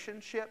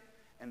relationship.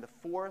 And the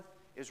fourth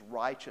is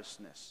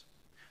righteousness.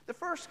 The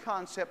first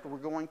concept we're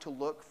going to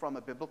look from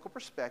a biblical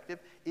perspective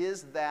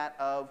is that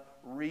of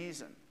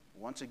reason.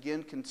 Once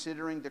again,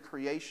 considering the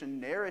creation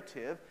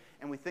narrative,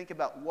 and we think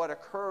about what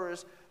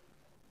occurs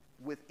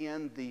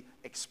within the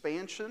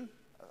expansion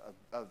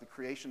of the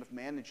creation of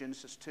man in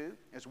Genesis 2,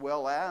 as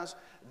well as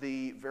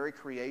the very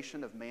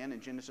creation of man in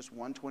Genesis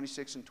 1,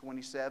 26 and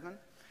 27.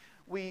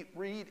 We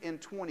read in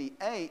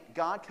 28,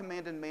 God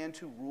commanded man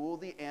to rule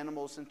the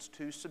animals and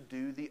to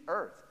subdue the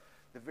earth.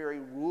 The very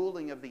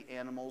ruling of the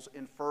animals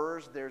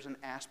infers there's an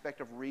aspect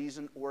of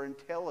reason or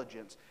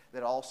intelligence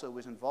that also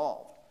is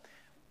involved.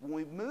 When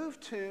we move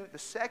to the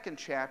second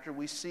chapter,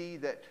 we see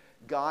that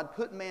God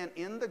put man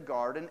in the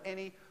garden and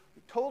He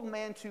told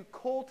man to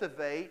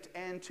cultivate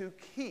and to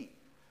keep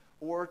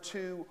or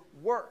to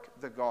work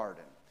the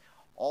garden.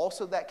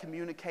 Also, that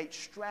communicates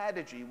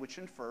strategy, which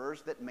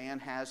infers that man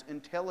has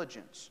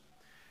intelligence.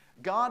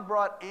 God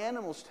brought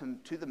animals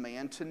to the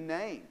man to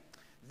name.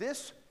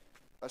 This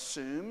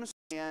assumes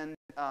and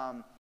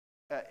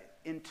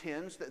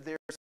intends that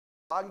there's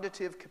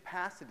cognitive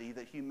capacity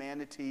that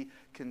humanity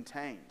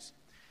contains.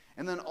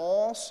 And then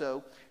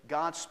also,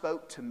 God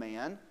spoke to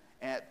man,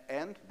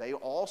 and they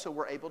also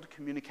were able to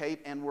communicate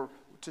and were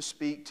to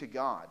speak to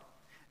God.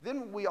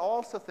 Then we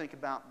also think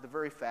about the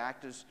very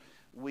fact, as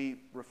we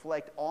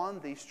reflect on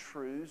these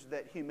truths,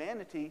 that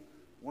humanity,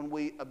 when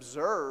we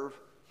observe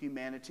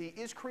humanity,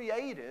 is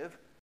creative.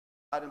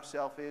 God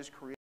Himself is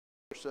creator,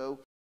 so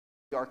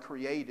we are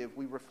creative.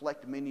 We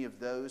reflect many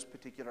of those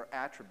particular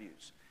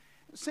attributes.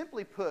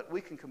 Simply put, we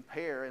can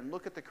compare and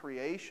look at the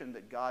creation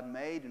that God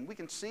made, and we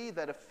can see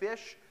that a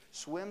fish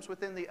swims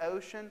within the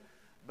ocean,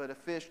 but a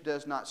fish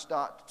does not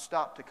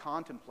stop to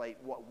contemplate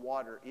what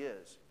water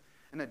is.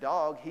 And a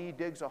dog, he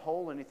digs a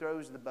hole and he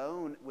throws the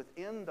bone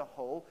within the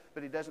hole,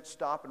 but he doesn't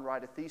stop and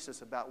write a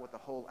thesis about what the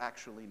hole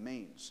actually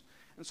means.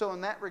 And so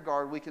in that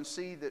regard, we can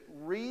see that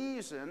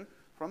reason,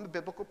 from the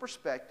biblical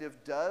perspective,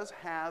 does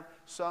have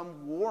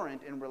some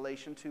warrant in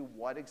relation to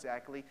what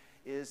exactly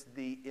is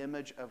the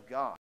image of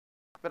God.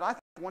 But I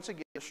think, once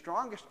again, the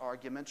strongest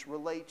arguments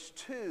relates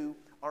to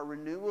our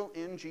renewal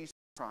in Jesus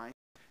Christ,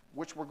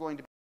 which we're going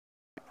to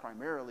be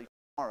primarily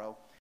tomorrow.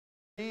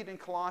 Read in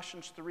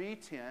Colossians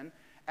 3:10,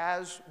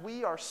 as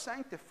we are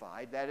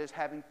sanctified, that is,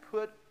 having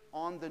put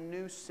on the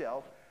new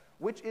self,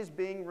 which is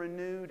being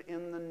renewed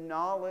in the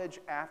knowledge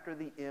after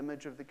the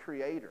image of the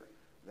Creator.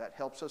 That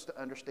helps us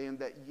to understand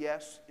that,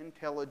 yes,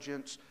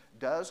 intelligence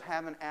does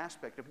have an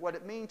aspect of what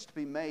it means to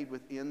be made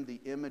within the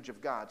image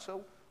of God.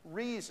 So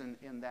reason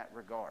in that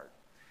regard.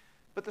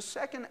 But the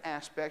second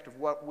aspect of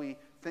what we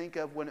think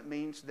of when it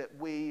means that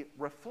we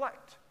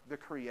reflect the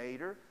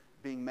Creator,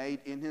 being made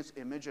in His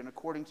image and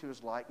according to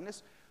His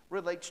likeness,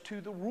 relates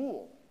to the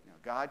rule. Now,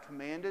 God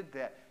commanded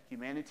that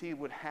humanity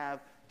would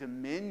have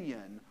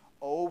dominion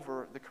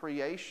over the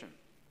creation.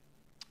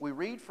 We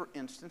read, for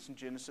instance, in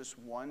Genesis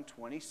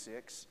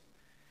 1:26,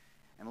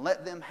 and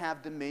let them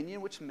have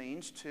dominion, which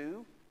means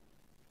to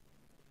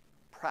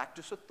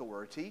practice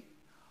authority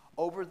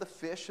over the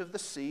fish of the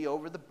sea,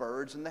 over the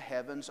birds in the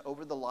heavens,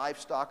 over the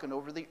livestock and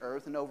over the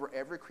earth, and over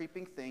every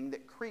creeping thing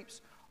that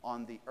creeps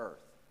on the earth.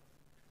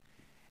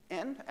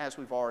 And as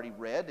we've already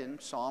read in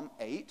Psalm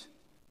 8,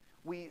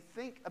 we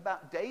think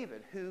about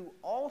David, who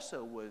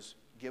also was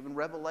given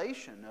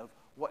revelation of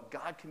what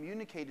God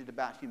communicated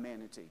about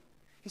humanity.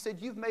 He said,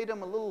 you've made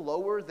him a little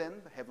lower than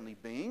the heavenly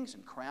beings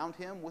and crowned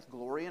him with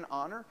glory and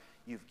honor.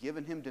 You've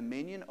given him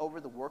dominion over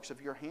the works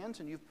of your hands,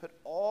 and you've put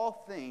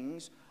all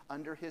things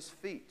under his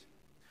feet.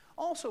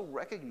 Also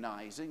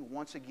recognizing,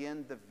 once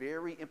again, the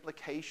very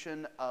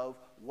implication of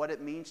what it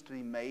means to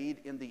be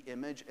made in the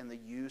image and the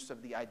use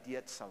of the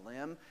idea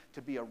tselem,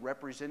 to be a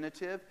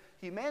representative.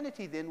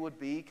 Humanity then would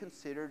be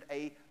considered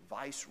a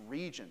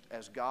vice-regent.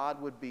 As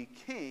God would be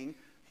king,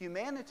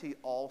 humanity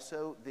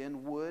also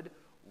then would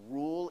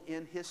rule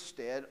in his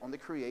stead on the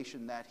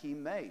creation that he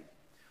made.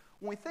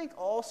 When we think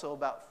also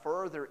about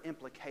further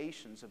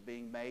implications of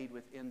being made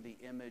within the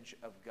image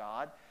of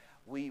God,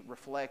 we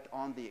reflect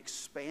on the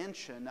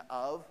expansion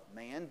of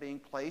man being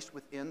placed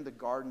within the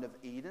Garden of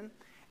Eden.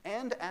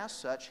 And as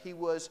such, he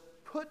was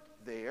put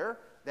there.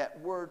 That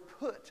word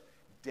put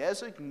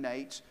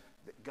designates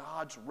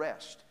God's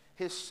rest,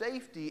 his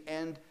safety,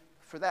 and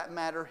for that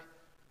matter,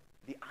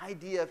 the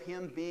idea of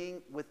him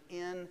being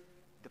within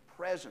the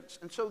presence.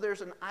 And so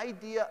there's an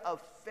idea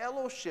of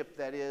fellowship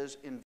that is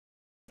in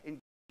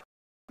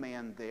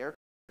man there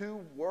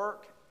to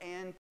work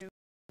and to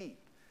keep.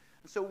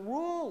 So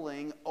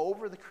ruling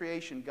over the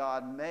creation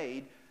God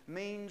made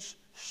means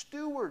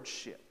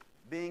stewardship,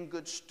 being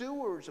good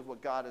stewards of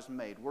what God has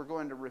made. We're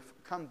going to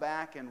come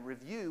back and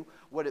review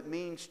what it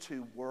means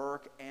to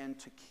work and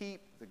to keep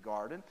the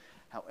garden.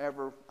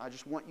 However, I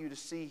just want you to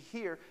see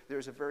here,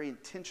 there's a very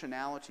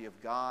intentionality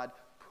of God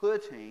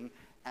putting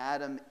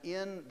Adam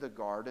in the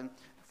garden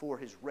for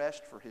his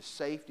rest, for his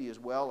safety, as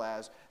well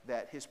as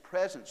that his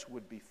presence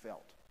would be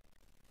felt.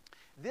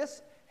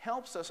 This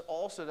helps us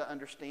also to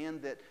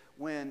understand that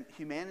when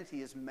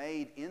humanity is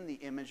made in the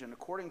image and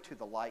according to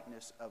the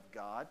likeness of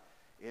God,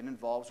 it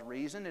involves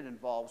reason, it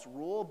involves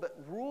rule, but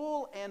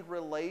rule and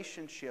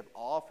relationship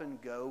often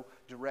go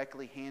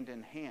directly hand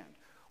in hand.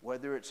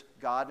 Whether it's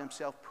God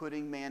himself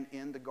putting man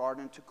in the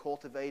garden to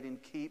cultivate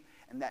and keep,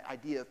 and that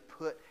idea of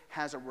put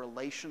has a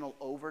relational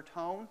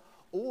overtone,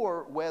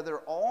 or whether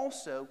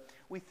also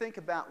we think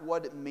about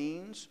what it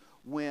means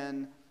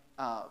when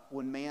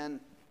man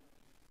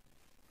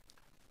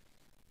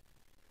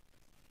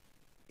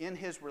in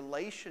his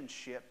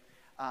relationship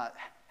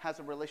has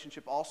a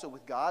relationship also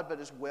with God, but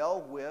as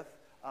well with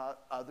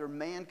other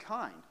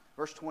mankind.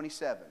 Verse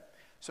 27.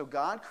 So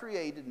God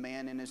created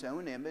man in his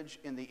own image.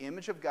 In the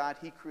image of God,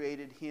 he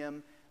created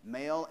him,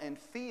 male and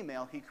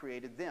female, he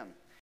created them.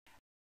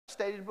 As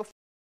stated before,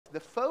 the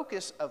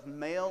focus of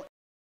male and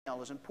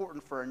female is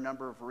important for a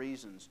number of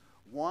reasons.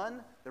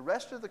 One, the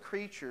rest of the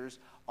creatures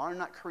are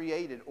not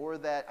created, or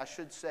that I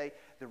should say,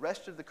 the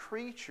rest of the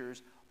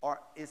creatures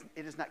it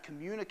is not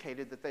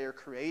communicated that they are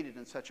created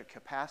in such a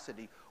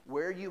capacity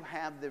where you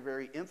have the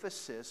very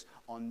emphasis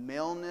on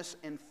maleness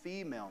and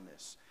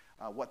femaleness.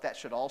 What that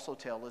should also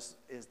tell us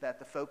is that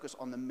the focus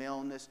on the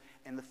maleness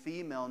and the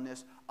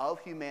femaleness of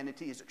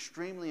humanity is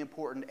extremely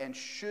important and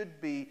should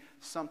be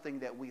something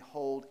that we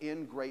hold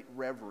in great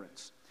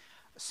reverence.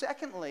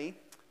 Secondly,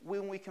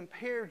 when we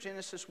compare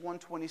Genesis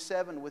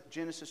 1:27 with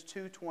Genesis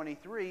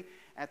 2:23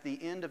 at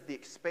the end of the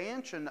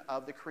expansion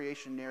of the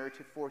creation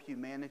narrative for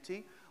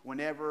humanity,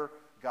 whenever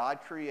God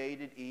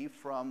created Eve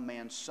from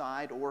man's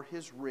side or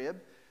his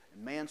rib,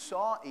 and man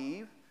saw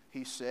Eve,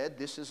 he said,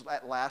 "This is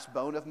at last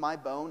bone of my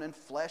bone and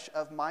flesh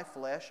of my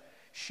flesh.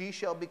 She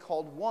shall be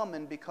called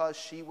woman because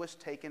she was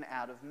taken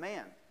out of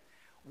man."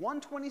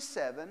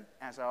 1:27,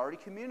 as I already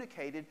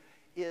communicated,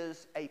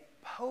 is a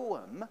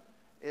poem.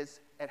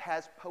 It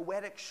has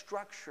poetic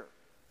structure.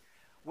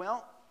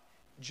 Well,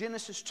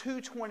 Genesis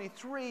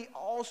 2:23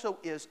 also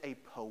is a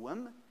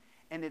poem,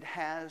 and it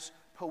has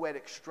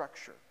poetic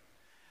structure.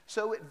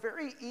 So it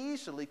very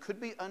easily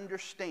could be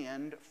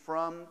understood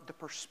from the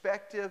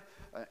perspective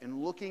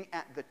in looking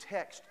at the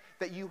text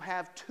that you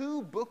have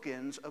two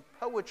bookends of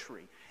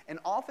poetry. And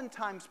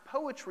oftentimes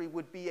poetry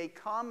would be a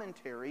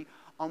commentary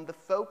on the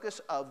focus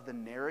of the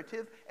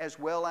narrative as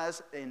well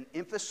as an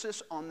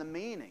emphasis on the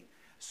meaning.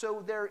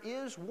 So there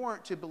is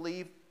warrant to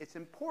believe it's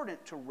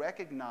important to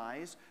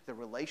recognize the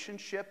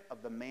relationship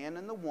of the man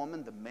and the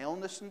woman, the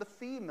maleness and the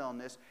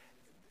femaleness,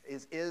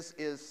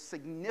 is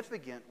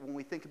significant when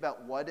we think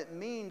about what it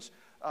means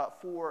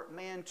for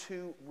man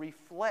to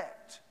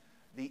reflect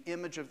the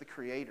image of the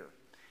Creator.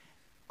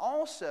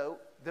 Also,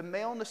 the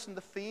maleness and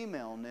the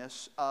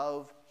femaleness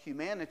of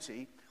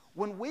humanity,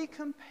 when we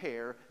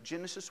compare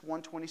Genesis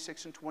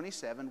 1:26 and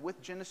 27 with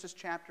Genesis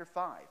chapter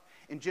 5.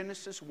 In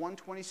Genesis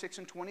 1:26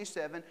 and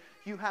 27,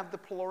 you have the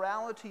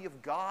plurality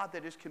of God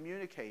that is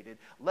communicated.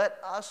 Let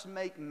us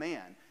make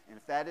man. And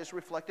if that is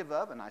reflective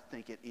of, and I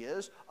think it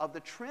is, of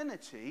the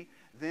Trinity,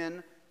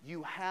 then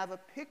you have a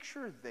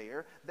picture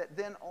there that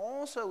then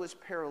also is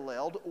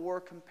paralleled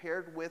or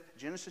compared with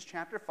Genesis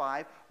chapter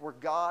 5, where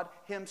God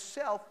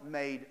himself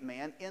made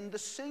man in the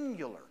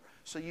singular.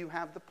 So you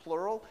have the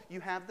plural,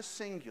 you have the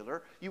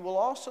singular. You will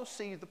also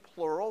see the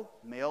plural,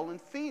 male and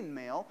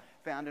female,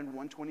 found in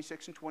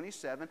 1:26 and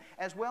 27,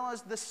 as well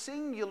as the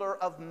singular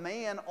of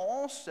man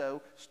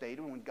also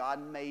stated when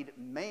God made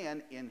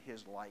man in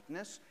his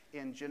likeness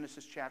in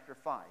Genesis chapter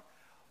 5.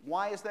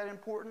 Why is that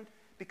important?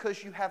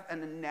 Because you have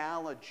an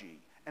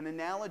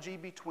analogy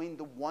between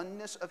the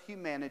oneness of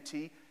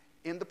humanity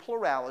in the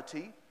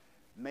plurality,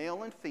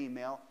 male and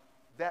female,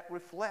 that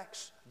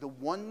reflects the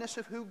oneness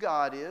of who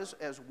God is,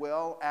 as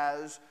well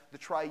as the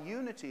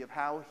triunity of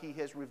how he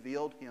has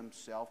revealed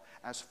himself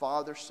as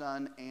Father,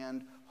 Son,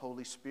 and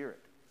Holy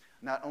Spirit.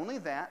 Not only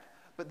that,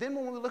 but then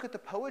when we look at the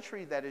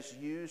poetry that is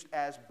used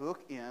as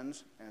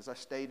bookends, as I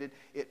stated,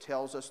 it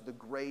tells us the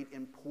great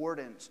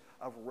importance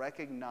of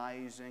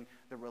recognizing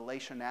the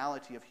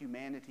relationality of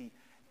humanity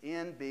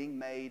in being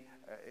made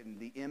in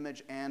the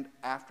image and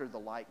after the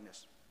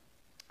likeness.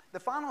 The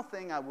final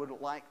thing I would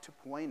like to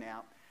point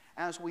out,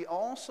 as we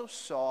also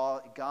saw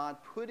God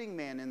putting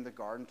man in the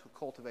garden to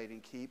cultivate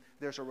and keep,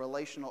 there's a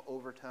relational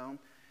overtone.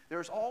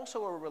 There's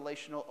also a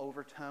relational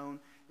overtone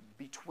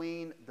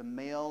between the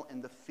male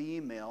and the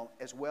female,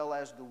 as well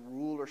as the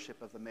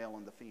rulership of the male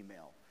and the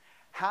female.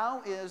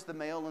 How is the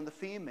male and the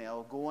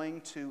female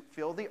going to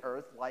fill the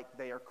earth like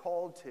they are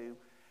called to,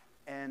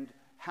 and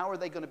how are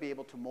they going to be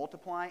able to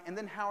multiply, and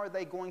then how are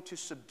they going to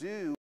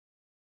subdue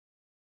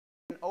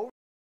and over?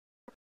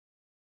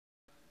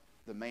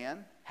 The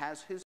man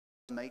has his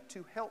mate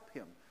to help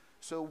him.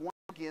 So once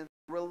again,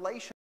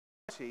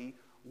 relationality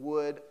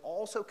would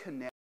also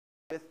connect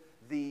with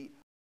the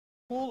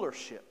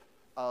rulership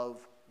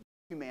of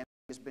humanity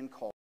has been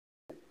called.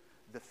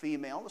 The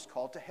female is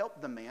called to help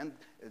the man.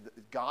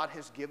 God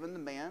has given the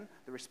man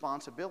the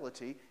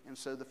responsibility, and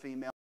so the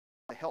female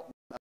to help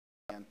the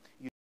man.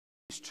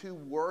 These two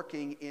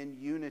working in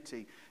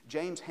unity.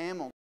 James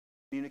Hamilton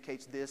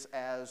communicates this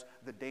as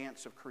the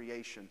dance of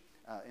creation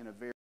in a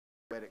very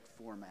poetic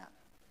format.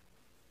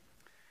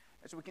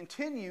 As we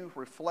continue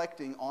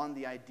reflecting on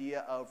the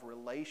idea of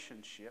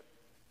relationship,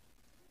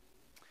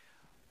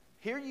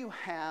 here you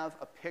have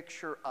a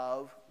picture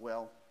of,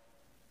 well,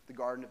 the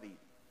Garden of Eden.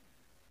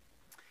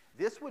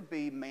 This would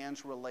be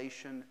man's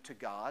relation to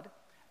God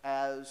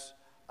as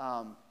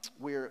let's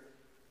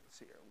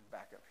see here,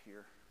 back up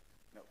here.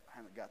 No, I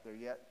haven't got there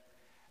yet.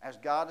 As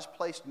God has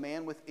placed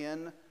man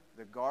within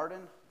the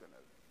garden, I'm going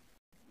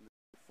to move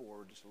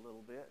forward just a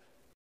little bit.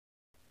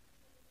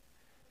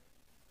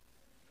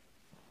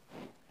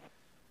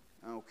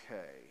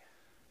 Okay.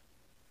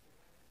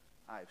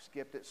 I've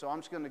skipped it, so I'm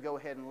just going to go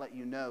ahead and let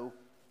you know.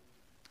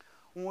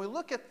 When we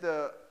look at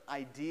the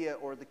idea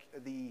or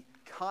the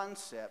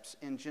concepts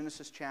in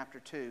Genesis chapter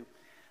 2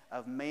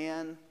 of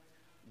man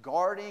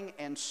guarding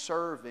and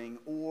serving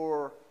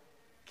or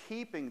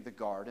keeping the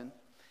garden,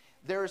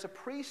 there is a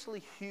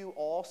priestly hue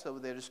also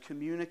that is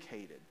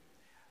communicated.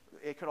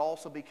 It could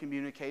also be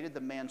communicated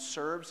the man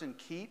serves and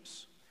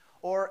keeps,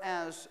 or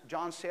as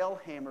John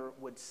Sailhamer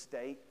would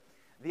state,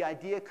 the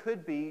idea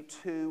could be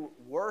to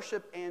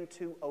worship and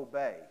to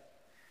obey.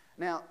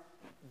 Now,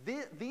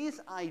 these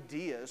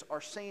ideas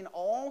are seen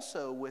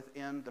also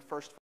within the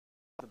first of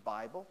the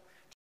Bible,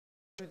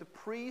 to the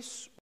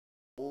priest's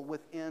role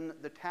within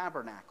the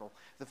tabernacle.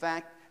 The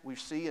fact we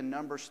see in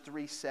Numbers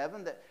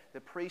 3:7 that the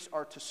priests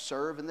are to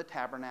serve in the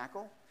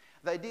tabernacle.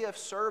 The idea of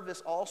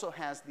service also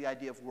has the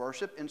idea of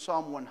worship. In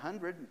Psalm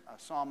 100, a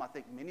psalm I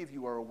think many of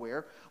you are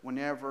aware,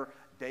 whenever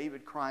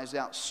David cries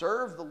out,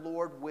 "Serve the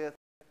Lord with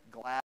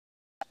gladness."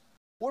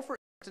 Or for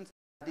instance,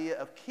 the idea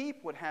of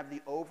keep would have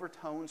the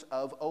overtones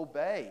of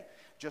obey,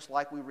 just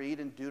like we read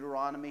in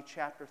Deuteronomy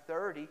chapter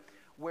 30,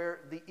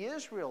 where the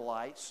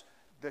Israelites,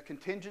 the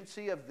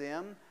contingency of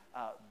them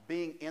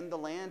being in the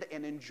land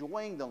and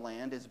enjoying the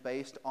land is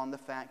based on the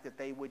fact that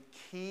they would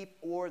keep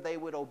or they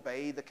would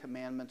obey the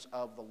commandments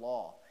of the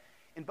law.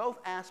 In both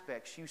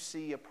aspects, you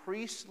see a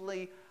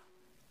priestly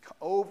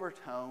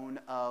overtone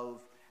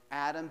of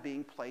Adam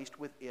being placed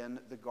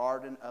within the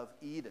Garden of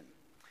Eden.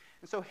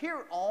 And so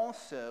here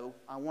also,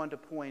 I wanted to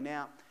point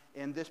out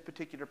in this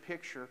particular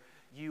picture,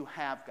 you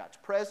have God's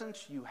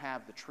presence, you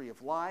have the tree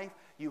of life,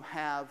 you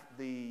have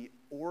the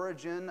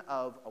origin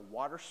of a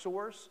water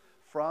source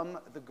from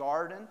the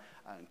garden,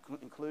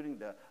 including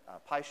the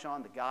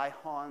Pishon, the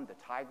Gihon, the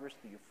Tigris,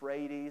 the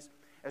Euphrates,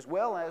 as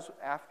well as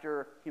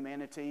after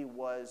humanity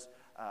was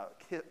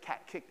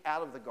kicked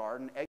out of the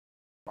garden,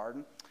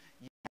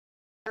 you have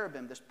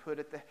cherubim that's put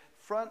at the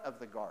front of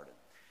the garden.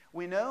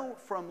 We know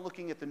from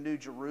looking at the New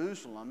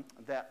Jerusalem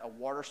that a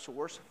water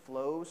source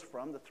flows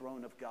from the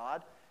throne of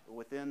God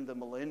within the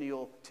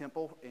millennial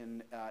temple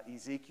in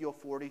Ezekiel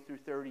 40 through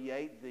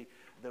 38.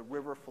 The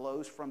river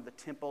flows from the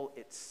temple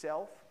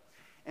itself.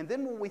 And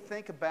then when we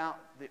think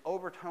about the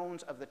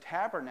overtones of the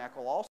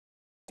tabernacle also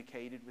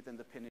indicated within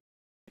the pinnacle,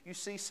 you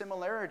see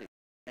similarity.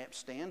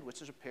 Lampstand,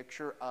 which is a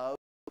picture of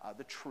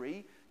the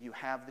tree. You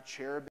have the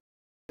cherubim,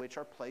 which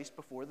are placed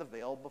before the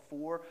veil,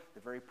 before the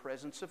very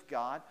presence of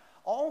God.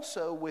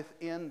 Also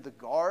within the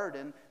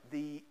garden,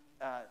 the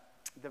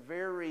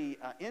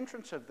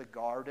entrance of the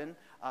garden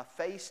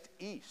faced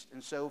east.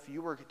 And so if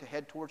you were to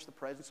head towards the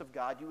presence of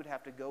God, you would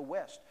have to go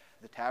west.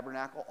 The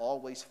tabernacle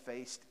always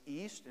faced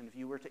east, and if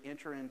you were to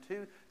enter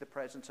into the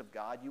presence of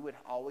God, you would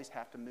always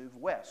have to move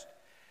west.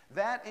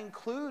 That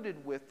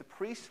included with the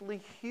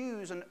priestly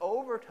hues and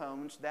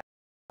overtones that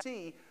we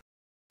see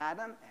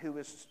Adam, who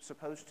is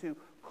supposed to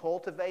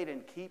cultivate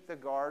and keep the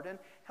garden,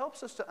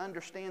 helps us to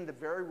understand the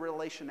very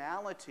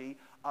relationality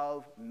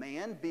of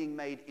man being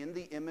made in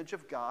the image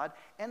of God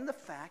and the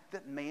fact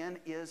that man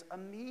is a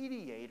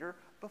mediator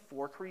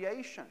before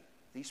creation.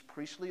 These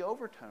priestly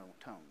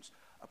overtones.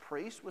 A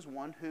priest was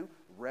one who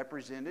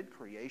represented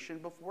creation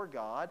before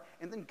God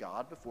and then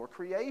God before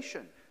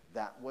creation.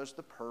 That was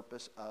the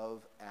purpose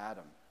of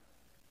Adam.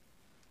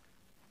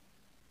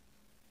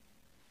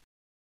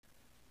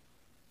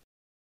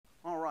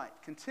 All right,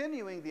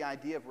 continuing the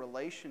idea of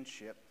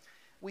relationship,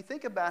 we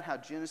think about how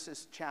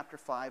Genesis chapter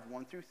 5,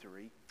 1 through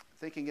 3,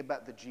 thinking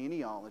about the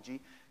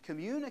genealogy,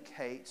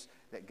 communicates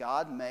that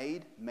God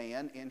made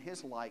man in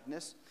his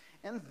likeness,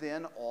 and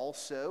then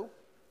also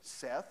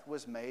Seth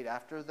was made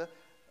after the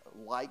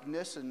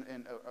likeness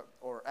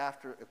or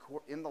after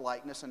in the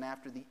likeness and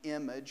after the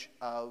image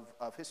of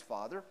his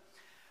father.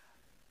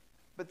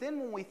 But then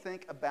when we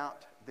think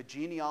about the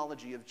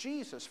genealogy of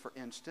Jesus, for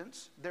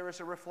instance, there is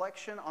a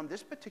reflection on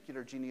this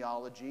particular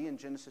genealogy in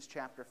Genesis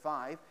chapter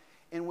 5,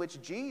 in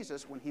which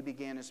Jesus, when he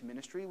began his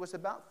ministry, was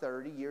about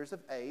 30 years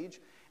of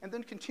age. And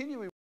then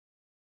continuing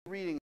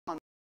reading on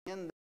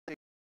in the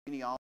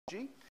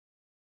genealogy,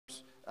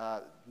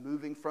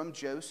 moving from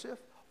Joseph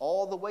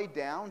all the way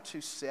down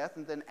to Seth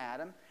and then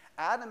Adam.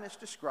 Adam is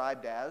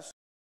described as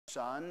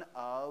son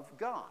of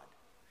God.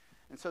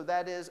 And so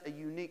that is a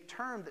unique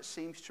term that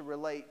seems to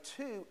relate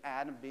to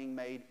Adam being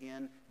made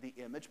in the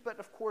image. But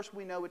of course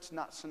we know it's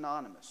not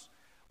synonymous.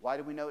 Why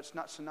do we know it's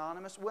not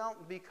synonymous? Well,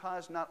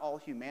 because not all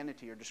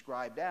humanity are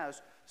described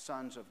as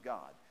sons of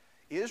God.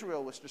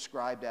 Israel was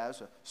described as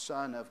a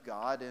son of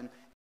God in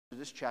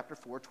Exodus chapter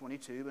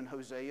 4:22 and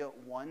Hosea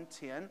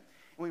 1:10. And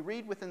we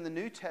read within the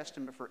New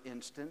Testament, for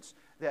instance,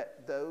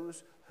 that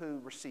those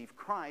who receive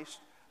Christ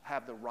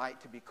have the right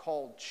to be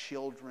called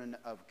children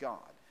of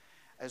God.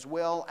 As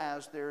well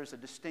as there is a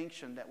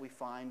distinction that we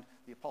find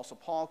the Apostle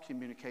Paul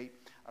communicate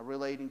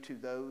relating to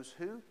those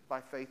who,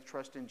 by faith,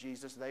 trust in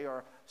Jesus. They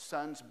are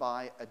sons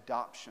by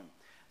adoption.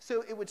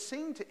 So it would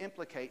seem to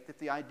implicate that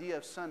the idea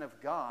of son of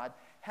God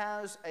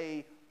has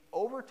a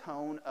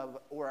overtone of,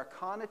 or a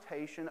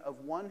connotation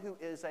of one who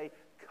is a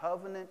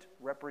covenant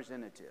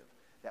representative.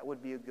 That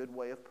would be a good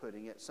way of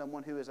putting it.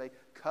 Someone who is a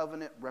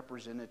covenant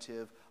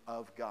representative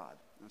of God.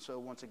 And so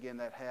once again,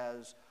 that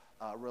has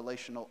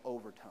relational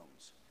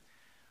overtones.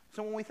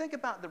 So when we think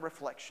about the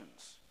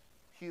reflections,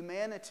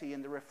 humanity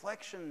and the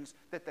reflections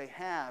that they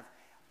have,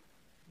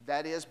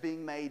 that is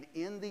being made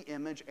in the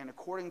image and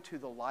according to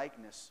the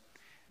likeness,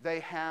 they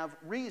have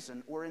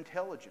reason or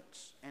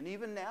intelligence. And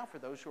even now, for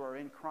those who are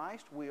in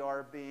Christ, we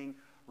are being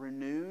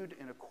renewed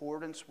in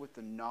accordance with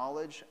the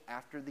knowledge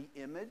after the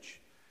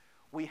image.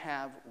 We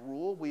have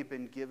rule. We've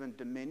been given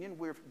dominion.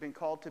 We've been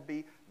called to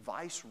be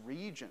vice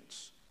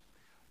regents.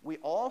 We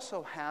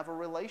also have a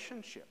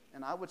relationship,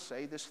 and I would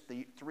say this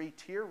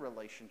three-tier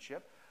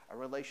relationship, a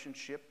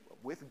relationship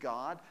with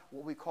God,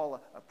 what we call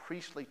a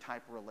priestly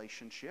type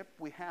relationship.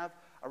 We have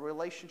a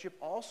relationship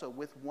also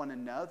with one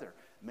another.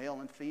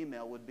 Male and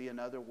female would be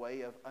another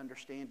way of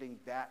understanding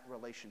that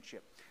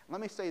relationship.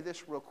 Let me say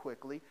this real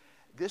quickly.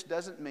 This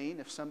doesn't mean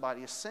if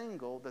somebody is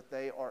single that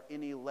they are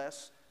any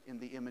less in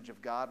the image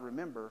of God.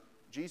 Remember,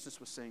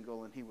 Jesus was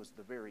single and he was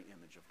the very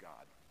image of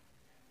God.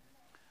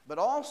 But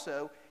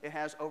also, it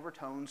has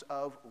overtones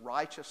of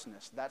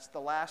righteousness. That's the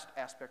last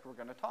aspect we're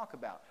going to talk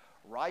about.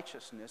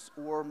 Righteousness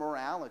or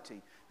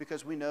morality.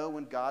 Because we know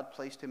when God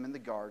placed him in the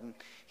garden,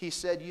 he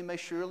said, "You may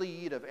surely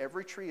eat of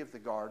every tree of the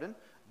garden,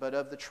 but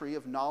of the tree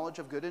of knowledge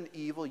of good and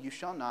evil you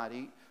shall not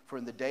eat, for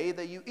in the day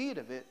that you eat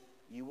of it,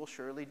 you will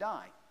surely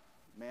die."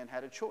 Man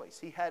had a choice.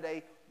 He had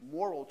a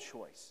moral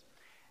choice.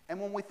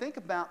 And when we think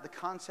about the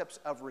concepts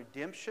of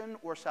redemption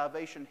or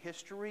salvation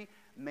history,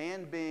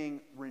 man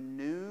being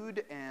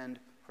renewed and,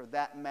 for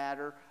that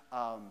matter,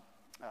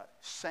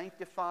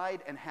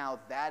 sanctified, and how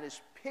that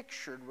is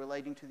pictured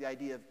relating to the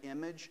idea of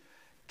image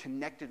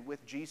connected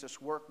with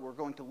Jesus' work. We're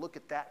going to look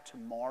at that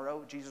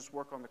tomorrow, Jesus'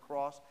 work on the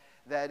cross.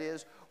 That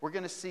is, we're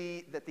going to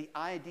see that the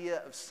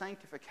idea of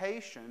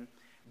sanctification,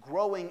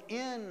 growing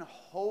in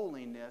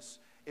holiness,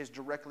 is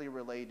directly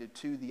related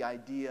to the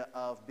idea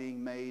of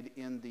being made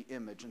in the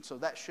image. And so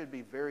that should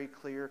be very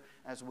clear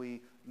as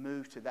we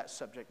move to that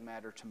subject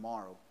matter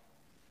tomorrow.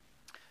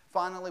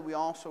 Finally, we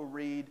also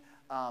read,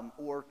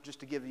 or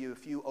just to give you a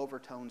few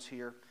overtones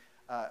here,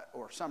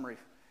 or summary,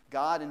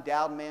 God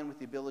endowed man with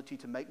the ability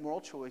to make moral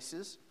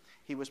choices.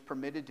 He was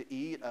permitted to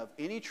eat of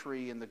any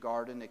tree in the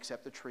garden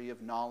except the tree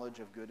of knowledge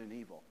of good and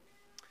evil.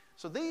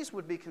 So these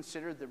would be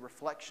considered the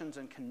reflections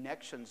and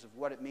connections of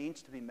what it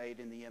means to be made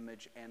in the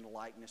image and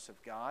likeness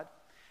of God.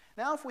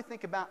 Now, if we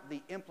think about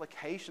the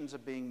implications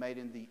of being made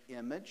in the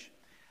image,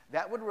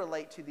 that would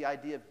relate to the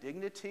idea of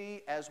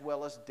dignity as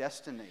well as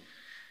destiny.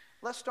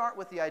 Let's start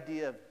with the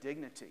idea of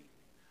dignity.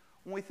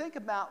 When we think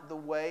about the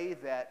way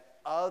that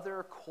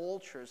other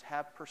cultures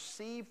have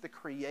perceived the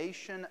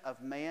creation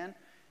of man,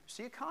 you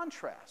see a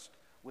contrast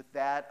with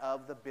that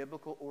of the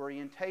biblical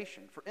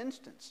orientation. For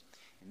instance,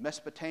 in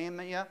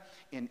Mesopotamia,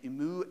 in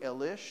Emu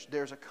Elish,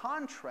 there's a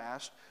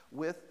contrast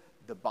with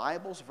the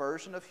Bible's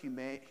version of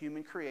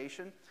human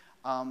creation.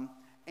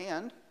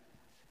 And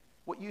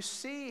what you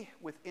see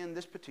within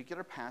this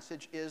particular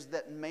passage is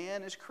that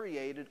man is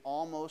created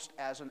almost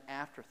as an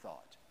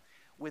afterthought.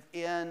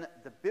 Within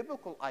the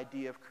biblical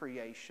idea of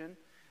creation,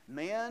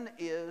 man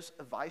is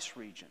a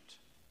vice-regent.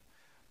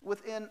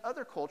 Within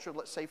other culture,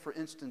 let's say for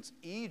instance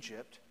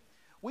Egypt,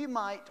 we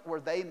might,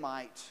 or they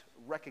might,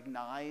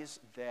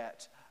 recognize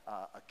that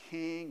a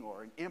king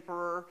or an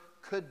emperor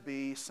could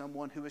be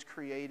someone who is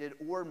created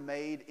or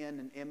made in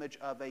an image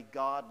of a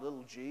god,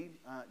 little g,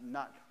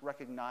 not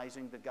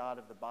recognizing the God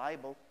of the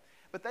Bible.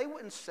 But they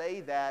wouldn't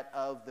say that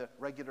of the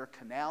regular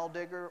canal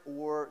digger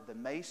or the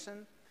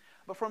mason.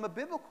 But from a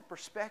biblical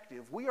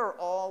perspective, we are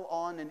all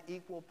on an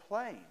equal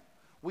plane.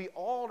 We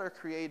all are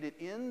created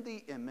in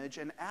the image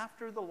and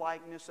after the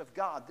likeness of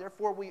God.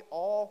 Therefore, we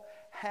all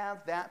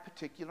have that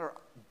particular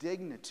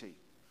dignity.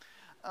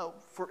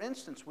 For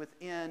instance,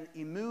 within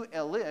Emu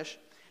Elish,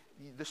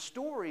 the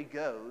story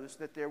goes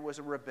that there was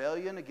a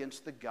rebellion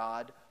against the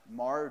god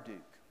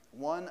Marduk.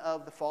 One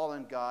of the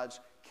fallen gods,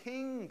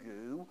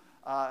 Kingu,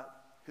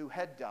 who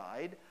had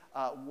died,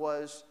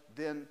 was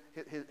then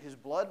his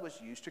blood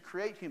was used to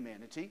create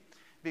humanity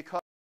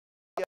because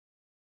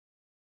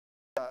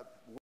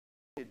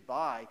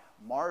by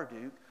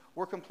Marduk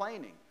were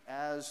complaining.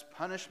 As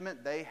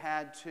punishment, they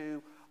had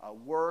to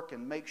work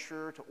and make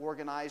sure to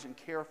organize and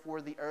care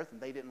for the earth,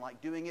 and they didn't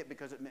like doing it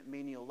because it meant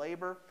menial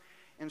labor.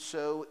 And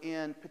so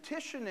in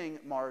petitioning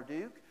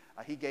Marduk,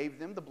 he gave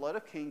them the blood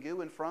of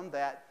Kingu, and from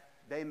that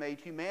they made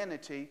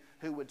humanity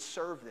who would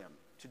serve them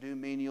to do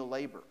menial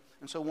labor.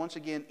 And so once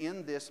again,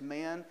 in this,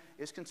 man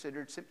is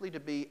considered simply to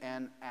be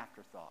an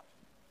afterthought.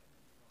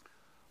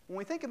 When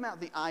we think about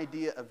the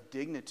idea of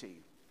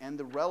dignity and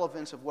the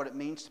relevance of what it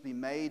means to be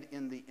made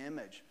in the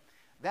image,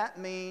 that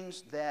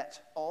means that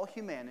all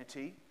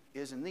humanity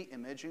is in the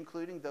image,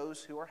 including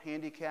those who are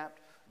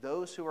handicapped,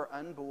 those who are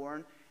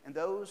unborn, and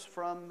those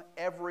from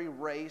every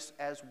race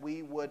as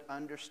we would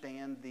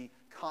understand the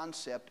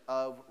concept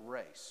of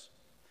race.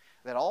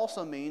 That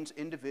also means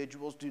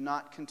individuals do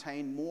not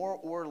contain more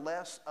or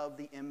less of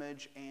the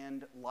image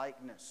and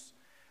likeness.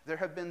 There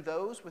have been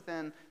those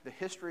within the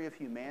history of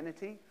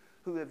humanity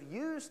who have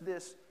used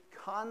this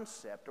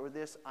concept or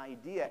this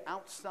idea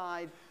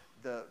outside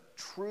the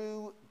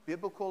true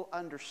biblical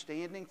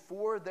understanding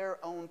for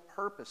their own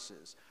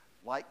purposes,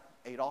 like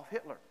Adolf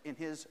Hitler in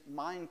his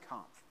Mein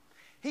Kampf.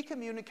 He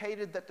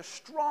communicated that the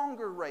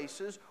stronger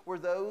races were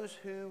those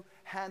who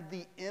had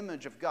the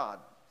image of God.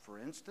 For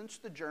instance,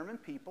 the German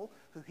people,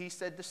 who he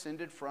said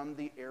descended from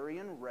the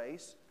Aryan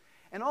race,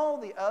 and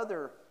all the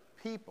other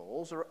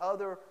peoples or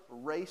other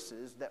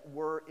races that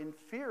were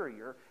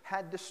inferior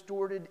had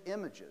distorted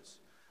images.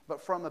 But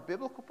from a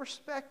biblical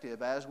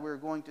perspective, as we're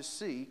going to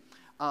see,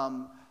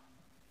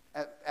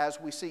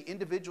 as we see,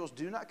 individuals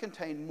do not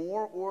contain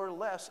more or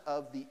less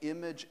of the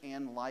image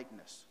and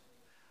likeness.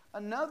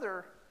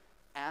 Another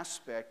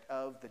aspect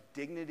of the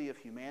dignity of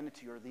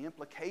humanity, or the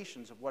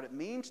implications of what it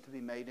means to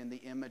be made in the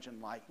image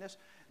and likeness,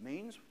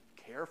 means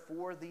care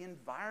for the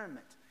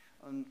environment.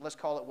 Let's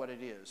call it what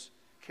it is.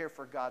 Care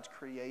for God's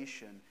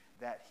creation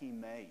that he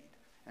made,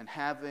 and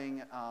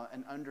having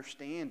an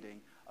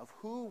understanding of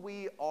who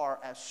we are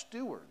as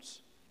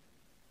stewards.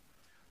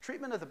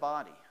 Treatment of the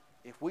body.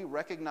 If we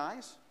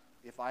recognize,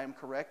 if I am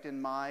correct in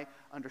my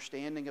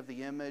understanding of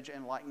the image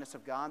and likeness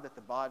of God, that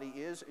the body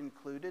is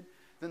included,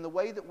 then the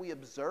way that we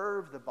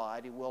observe the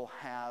body will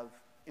have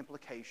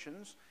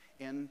implications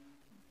in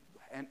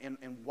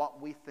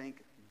what we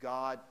think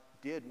God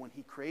did when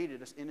he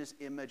created us in his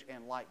image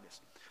and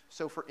likeness.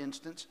 So for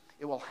instance,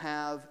 it will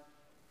have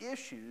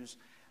issues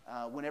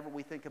whenever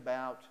we think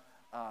about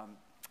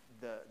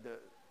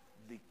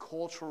the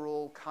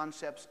cultural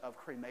concepts of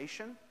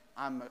cremation.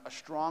 I'm a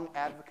strong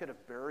advocate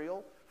of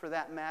burial for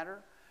that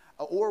matter.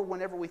 Or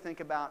whenever we think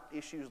about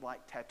issues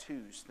like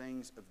tattoos,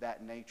 things of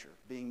that nature,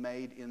 being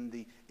made in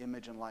the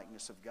image and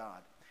likeness of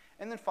God.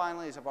 And then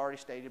finally, as I've already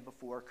stated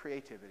before,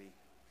 creativity.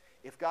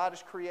 If God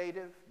is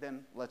creative,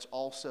 then let's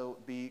also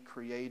be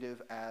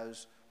creative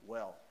as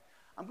well.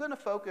 I'm going to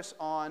focus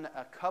on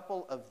a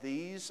couple of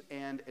these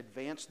and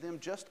advance them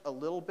just a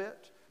little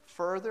bit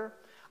further.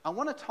 I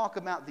want to talk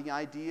about the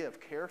idea of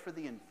care for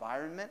the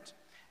environment,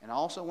 and I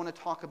also want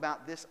to talk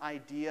about this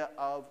idea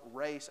of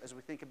race as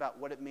we think about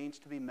what it means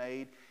to be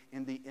made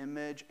in the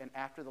image and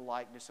after the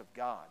likeness of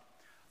God.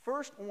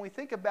 First, when we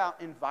think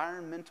about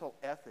environmental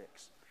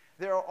ethics,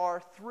 there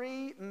are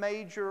three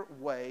major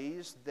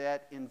ways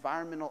that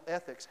environmental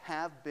ethics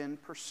have been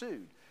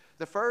pursued.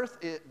 The first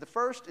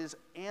is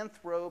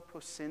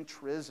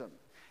anthropocentrism.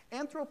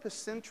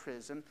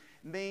 Anthropocentrism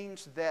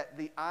means that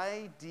the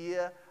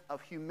idea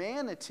of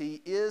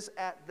humanity is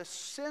at the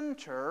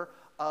center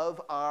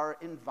of our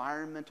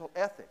environmental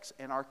ethics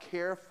and our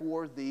care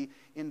for the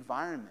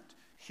environment.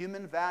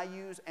 Human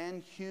values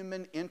and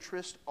human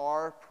interest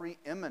are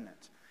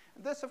preeminent.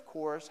 This, of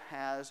course,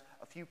 has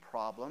a few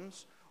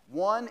problems.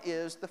 One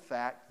is the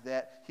fact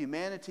that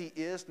humanity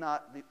is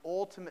not the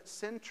ultimate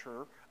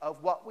center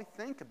of what we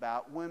think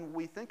about when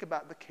we think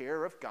about the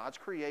care of God's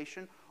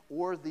creation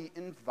or the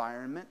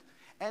environment.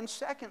 And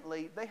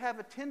secondly, they have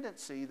a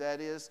tendency,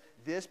 that is,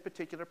 this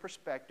particular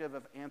perspective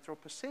of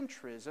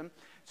anthropocentrism,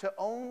 to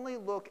only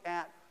look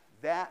at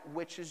that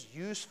which is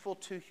useful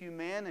to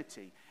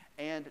humanity.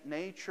 And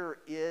nature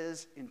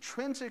is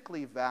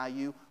intrinsically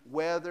valued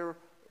whether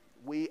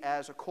we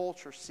as a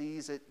culture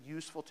sees it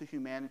useful to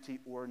humanity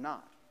or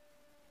not.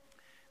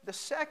 The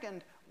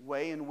second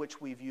way in which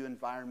we view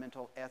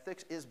environmental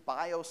ethics is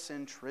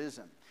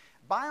biocentrism.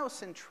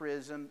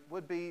 Biocentrism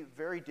would be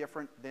very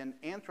different than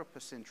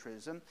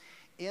anthropocentrism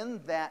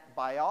in that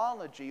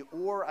biology,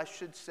 or I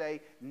should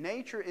say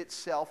nature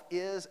itself,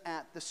 is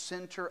at the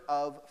center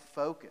of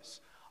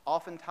focus.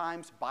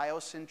 Oftentimes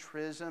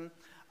biocentrism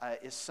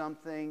is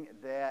something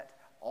that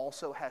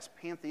also has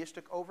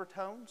pantheistic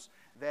overtones.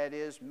 That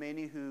is,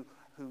 many who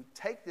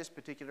take this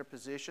particular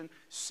position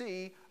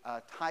see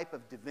a type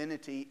of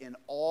divinity in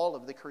all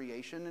of the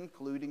creation,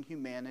 including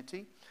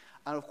humanity.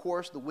 And of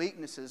course, the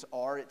weaknesses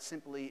are it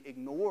simply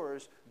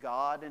ignores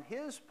God and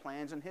His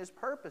plans and His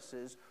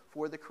purposes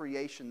for the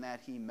creation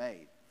that He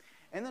made.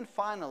 And then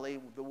finally,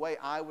 the way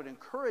I would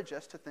encourage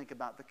us to think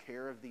about the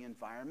care of the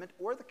environment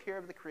or the care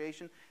of the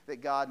creation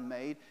that God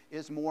made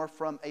is more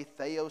from a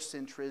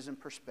theocentrism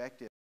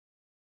perspective.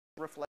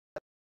 Reflect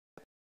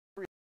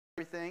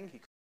everything He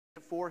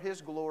created for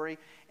His glory,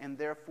 and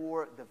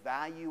therefore the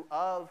value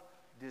of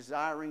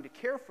desiring to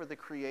care for the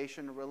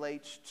creation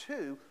relates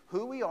to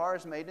who we are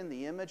as made in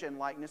the image and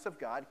likeness of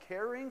God,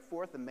 carrying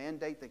forth the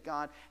mandate that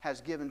God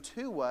has given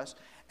to us,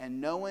 and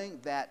knowing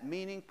that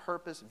meaning,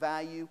 purpose,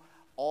 value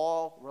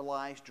all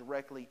relies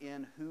directly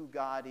in who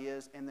God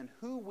is and then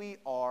who we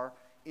are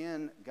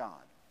in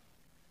God.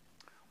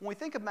 When we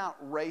think about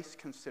race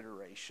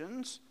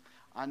considerations,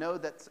 I know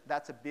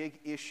that's a big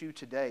issue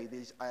today,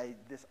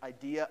 this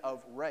idea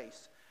of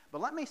race.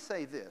 But let me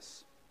say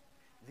this.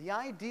 The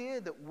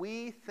idea that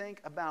we think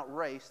about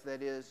race,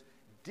 that is,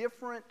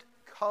 different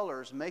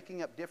colors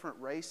making up different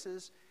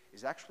races,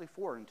 is actually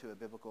foreign to a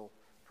biblical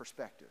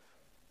perspective.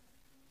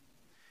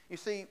 You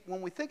see,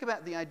 when we think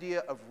about the idea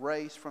of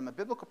race from a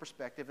biblical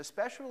perspective,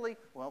 especially,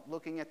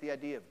 looking at the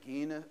idea of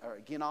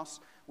genos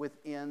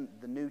within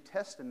the New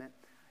Testament,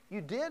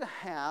 you did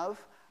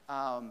have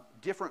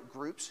different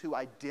groups who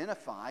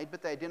identified,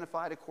 but they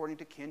identified according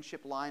to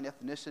kinship line,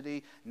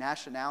 ethnicity,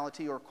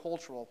 nationality, or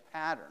cultural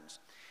patterns.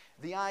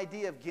 The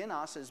idea of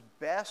genos is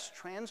best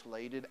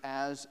translated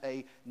as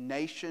a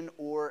nation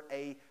or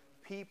a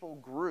people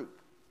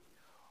group.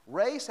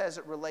 Race, as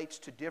it relates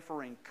to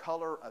differing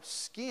color of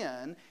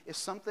skin, is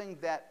something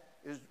that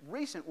is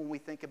recent when we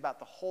think about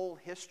the whole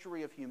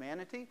history of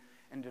humanity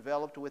and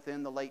developed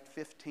within the late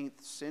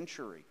 15th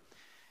century.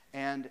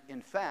 And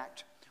in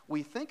fact,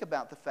 we think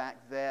about the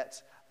fact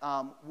that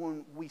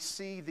when we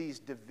see these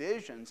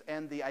divisions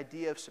and the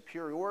idea of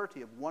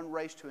superiority of one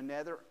race to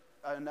another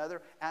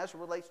as it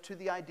relates to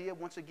the idea,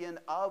 once again,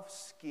 of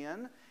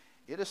skin,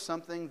 it is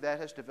something that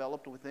has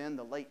developed within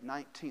the late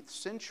 19th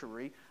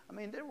century. I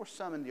mean, there were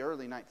some in the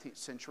early 19th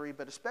century,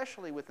 but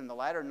especially within the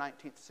latter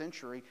 19th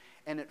century,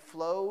 and it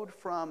flowed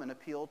from an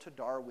appeal to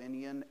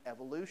Darwinian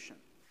evolution.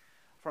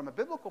 From a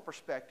biblical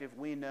perspective,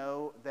 we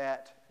know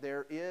that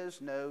there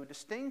is no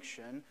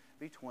distinction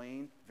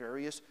between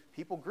various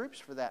people groups,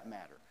 for that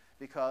matter,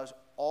 because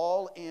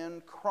all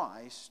in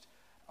Christ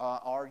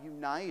are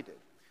united.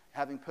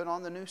 Having put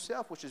on the new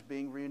self, which is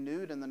being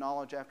renewed in the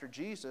knowledge after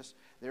Jesus,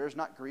 there is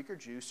not Greek or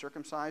Jew,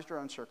 circumcised or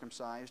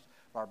uncircumcised,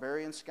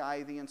 barbarian,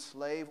 Scythian,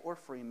 slave or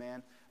free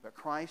man, but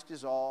Christ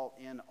is all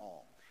in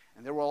all.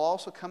 And there will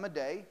also come a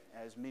day,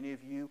 as many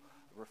of you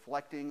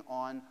reflecting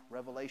on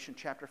Revelation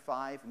chapter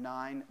 5,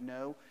 9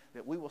 know,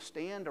 that we will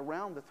stand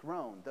around the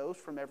throne, those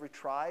from every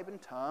tribe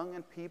and tongue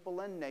and people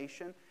and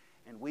nation,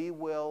 and we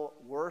will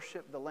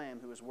worship the Lamb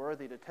who is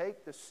worthy to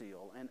take the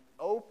seal and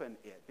open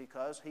it,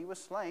 because he was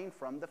slain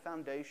from the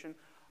foundation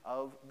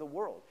of the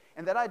world.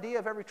 And that idea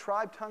of every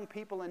tribe, tongue,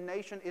 people, and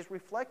nation is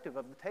reflective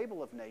of the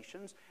table of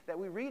nations that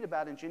we read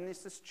about in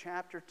Genesis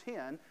chapter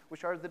 10,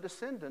 which are the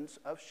descendants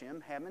of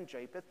Shem, Ham, and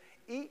Japheth,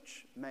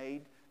 each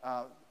made,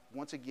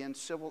 once again,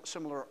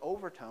 similar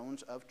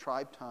overtones of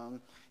tribe, tongue,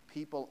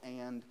 people,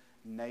 and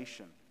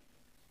nation.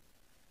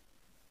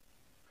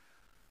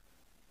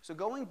 So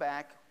going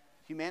back,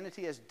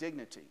 humanity has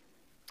dignity.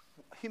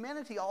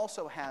 Humanity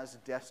also has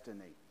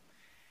destiny.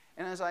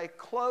 And as I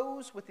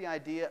close with the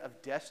idea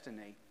of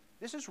destiny,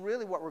 this is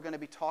really what we're going to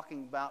be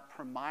talking about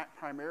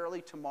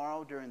primarily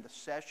tomorrow during the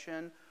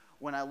session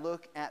when I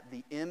look at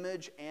the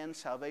image and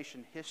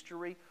salvation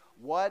history.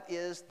 What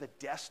is the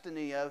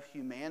destiny of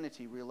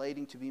humanity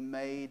relating to be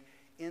made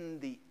in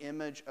the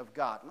image of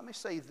God? Let me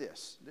say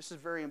this. This is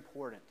very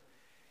important.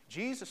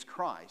 Jesus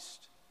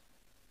Christ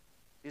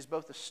is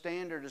both the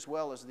standard as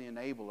well as the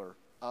enabler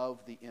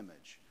of the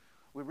image.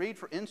 We read,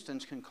 for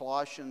instance, in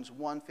Colossians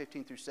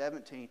 1:15 through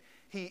 17,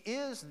 He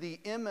is the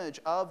image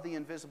of the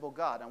invisible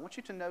God. I want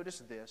you to notice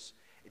this.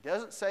 It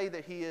doesn't say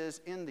that He is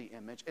in the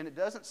image, and it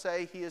doesn't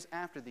say He is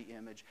after the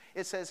image.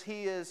 It says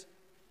He is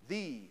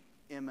the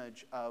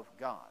image of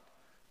God.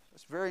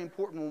 It's very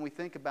important when we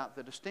think about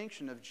the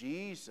distinction of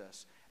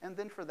Jesus, and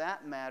then for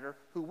that matter,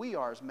 who we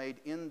are is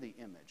made in the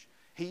image.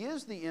 He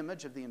is the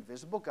image of the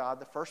invisible God,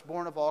 the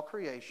firstborn of all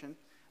creation.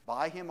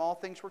 By Him all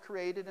things were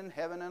created in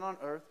heaven and on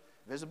earth,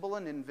 visible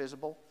and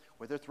invisible,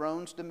 whether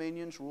thrones,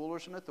 dominions,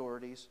 rulers, and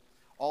authorities.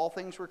 All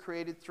things were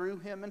created through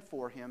Him and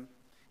for Him.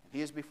 And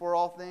He is before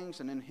all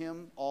things, and in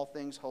Him all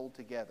things hold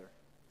together.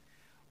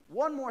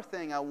 One more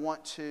thing I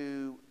want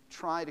to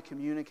try to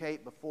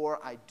communicate before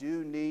I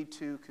do need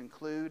to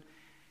conclude,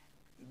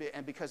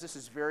 and because this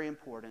is very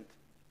important,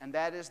 and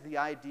that is the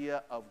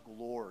idea of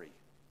glory.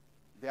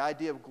 The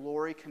idea of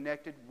glory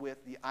connected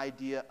with the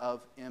idea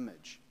of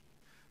image.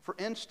 For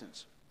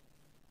instance,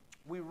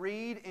 we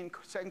read in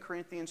 2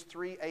 Corinthians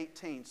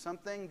 3:18,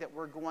 something that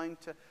we're going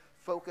to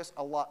focus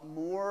a lot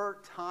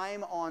more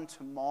time on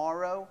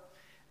tomorrow,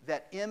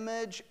 that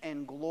image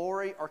and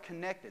glory are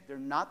connected. They're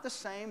not the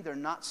same, they're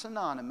not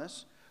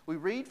synonymous. We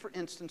read, for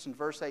instance, in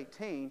verse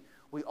 18,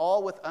 we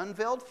all with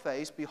unveiled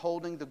face,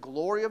 beholding the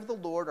glory of the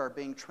Lord, are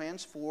being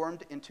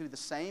transformed into the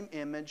same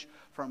image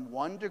from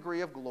one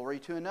degree of glory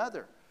to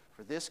another.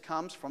 For this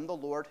comes from the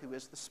Lord who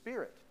is the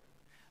Spirit.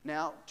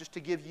 Now, just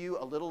to give you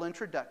a little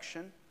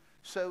introduction,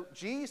 so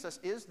Jesus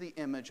is the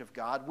image of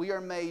God. We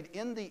are made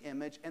in the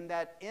image, and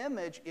that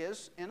image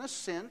is, in a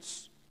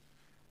sense,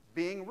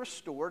 being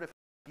restored. If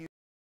you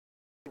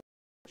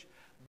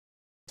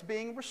it's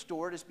being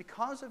restored is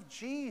because of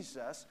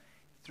Jesus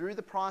through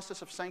the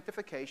process of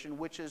sanctification,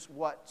 which is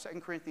what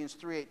 2 Corinthians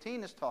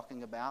 3:18 is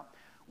talking about.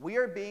 We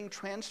are being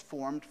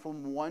transformed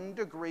from one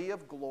degree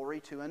of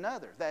glory to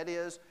another. That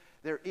is,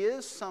 there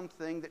is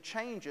something that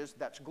changes,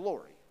 that's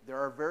glory. There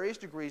are various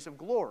degrees of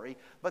glory,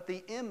 but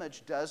the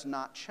image does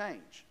not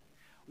change.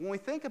 When we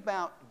think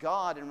about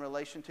God in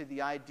relation to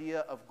the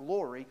idea of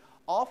glory,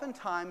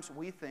 oftentimes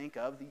we think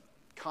of the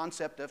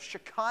concept of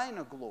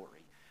Shekinah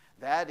glory.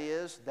 That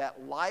is,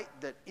 that light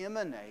that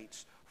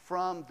emanates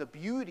from the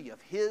beauty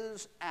of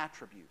His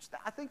attributes.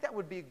 I think that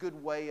would be a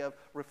good way of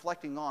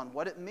reflecting on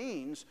what it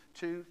means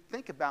to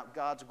think about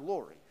God's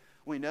glory.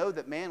 We know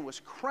that man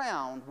was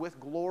crowned with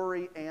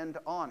glory and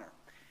honor.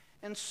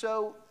 And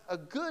so a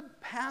good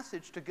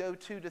passage to go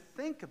to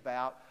think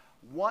about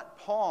what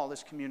Paul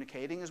is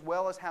communicating, as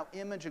well as how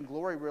image and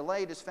glory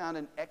relate, is found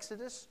in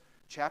Exodus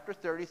chapter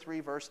 33,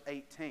 verse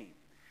 18.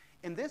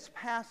 In this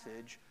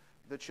passage,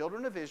 the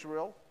children of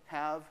Israel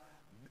have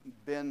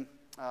been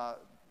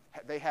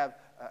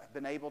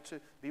able to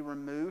be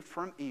removed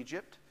from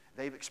Egypt.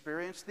 They've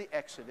experienced the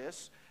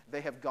Exodus.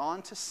 They have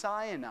gone to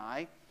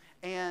Sinai,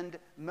 and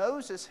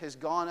Moses has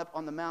gone up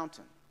on the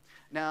mountain.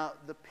 Now,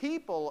 the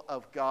people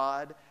of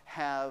God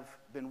have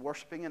been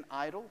worshiping an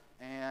idol,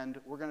 and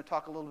we're going to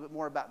talk a little bit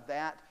more about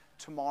that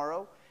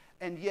tomorrow.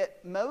 And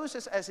yet,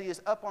 Moses, as he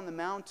is up on the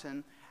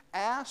mountain,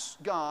 asks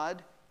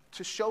God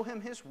to show him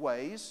His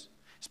ways.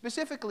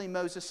 Specifically,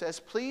 Moses says,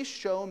 "Please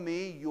show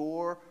me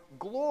your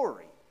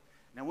glory."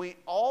 Now, we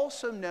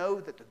also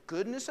know that the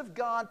goodness of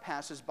God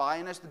passes by,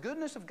 and as the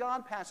goodness of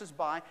God passes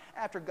by,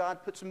 after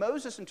God puts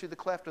Moses into the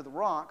cleft of the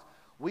rock,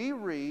 we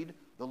read,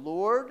 "The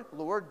Lord,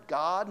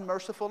 God,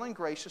 merciful and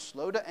gracious,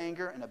 slow to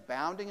anger, and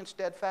abounding in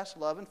steadfast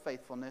love and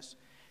faithfulness,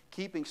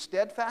 keeping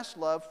steadfast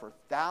love for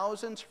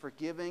thousands,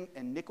 forgiving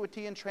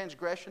iniquity and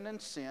transgression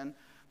and sin,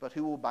 but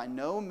who will by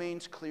no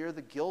means clear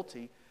the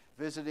guilty,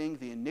 visiting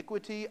the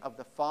iniquity of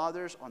the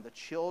fathers on the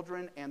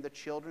children and the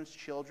children's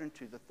children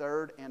to the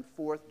third and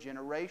fourth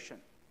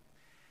generation."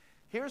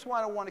 Here's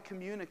what I want to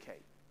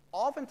communicate.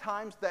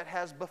 Oftentimes that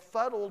has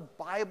befuddled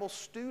Bible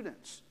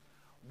students.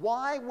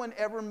 Why,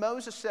 whenever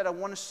Moses said, "I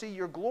want to see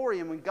your glory,"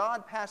 and when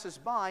God passes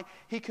by,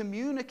 He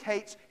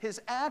communicates His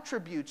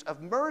attributes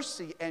of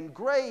mercy and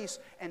grace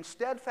and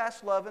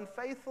steadfast love and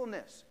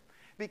faithfulness?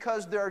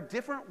 Because there are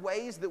different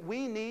ways that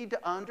we need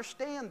to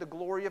understand the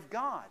glory of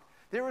God.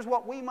 There is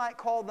what we might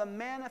call the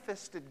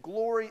manifested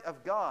glory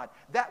of God.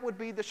 That would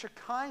be the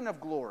Shekinah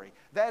glory.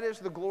 That is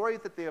the glory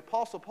that the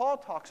Apostle Paul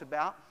talks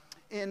about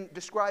in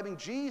describing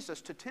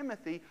Jesus to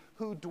Timothy,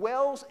 who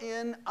dwells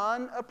in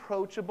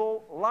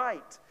unapproachable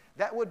light.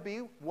 That would be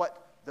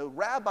what the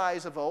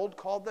rabbis of old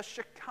called the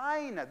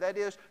Shekinah. That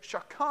is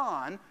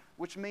Shekan,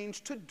 which means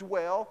to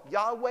dwell.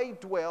 Yahweh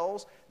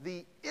dwells,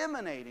 the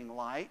emanating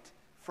light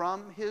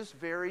from His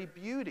very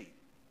beauty.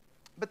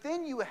 But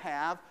then you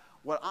have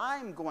what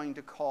I'm going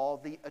to call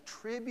the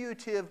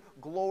attributive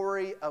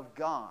glory of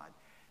God.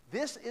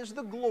 This is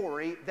the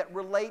glory that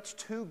relates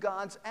to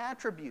God's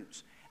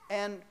attributes.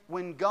 And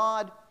when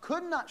God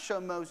could not show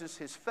Moses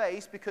His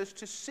face, because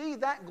to see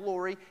that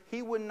glory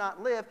he would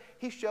not live,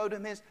 He showed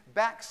him His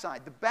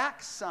backside. The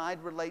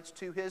backside relates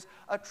to His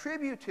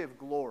attributive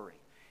glory.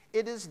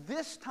 It is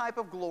this type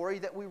of glory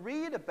that we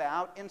read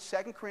about in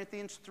 2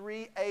 Corinthians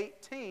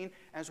 3:18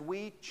 as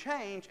we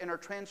change and are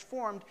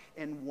transformed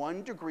in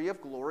one degree of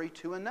glory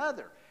to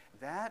another.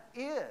 That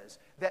is,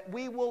 that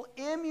we will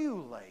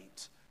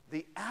emulate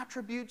the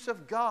attributes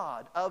of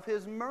God, of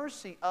His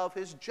mercy, of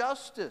His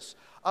justice,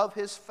 of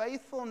His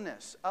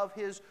faithfulness, of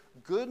His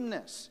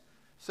goodness.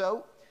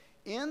 So,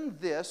 in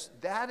this,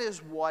 that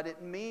is what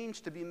it means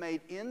to be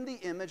made in the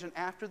image and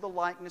after the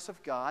likeness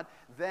of God,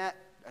 that,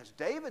 as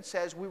David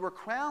says, we were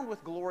crowned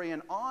with glory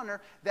and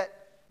honor,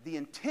 that the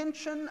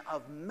intention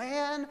of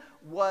man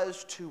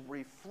was to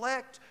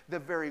reflect the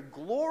very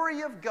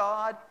glory of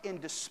God in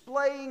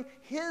displaying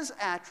His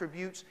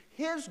attributes,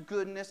 His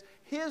goodness,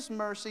 His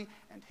mercy,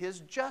 and His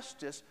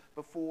justice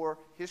before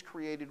His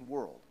created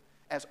world.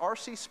 As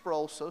R.C.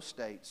 Sproul so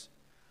states,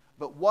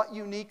 but what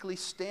uniquely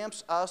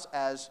stamps us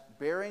as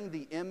bearing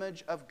the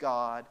image of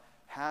God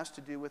has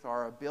to do with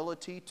our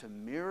ability to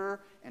mirror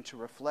and to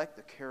reflect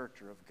the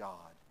character of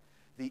God.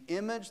 The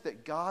image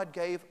that God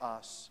gave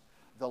us,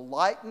 the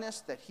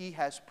likeness that He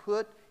has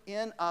put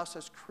in us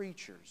as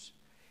creatures,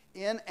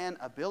 in an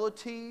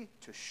ability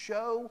to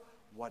show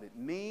what it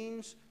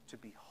means to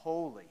be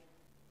holy.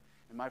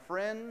 And my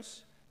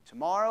friends,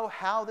 tomorrow,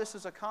 how this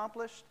is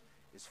accomplished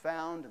is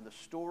found in the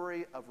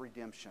story of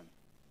redemption.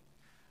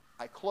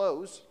 I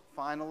close,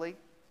 finally,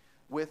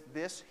 with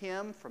this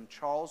hymn from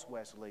Charles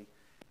Wesley,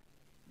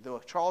 the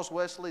Charles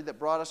Wesley that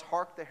brought us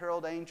 "Hark the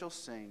Herald Angels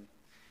Sing."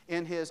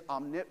 In his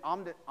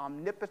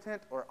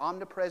omnipotent or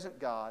omnipresent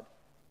God,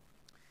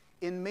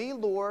 in me,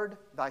 Lord,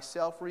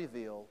 Thyself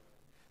reveal.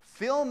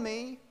 Fill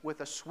me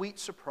with a sweet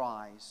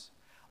surprise.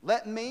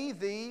 Let me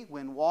Thee,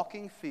 when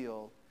walking,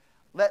 feel.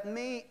 Let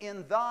me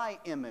in Thy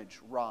image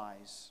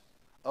rise.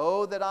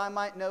 Oh, that I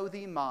might know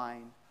Thee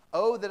mine.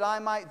 Oh, that I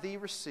might Thee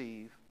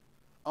receive.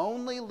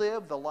 Only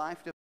live the life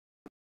divine.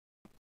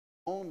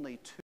 Only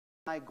to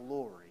Thy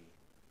glory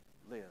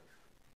live.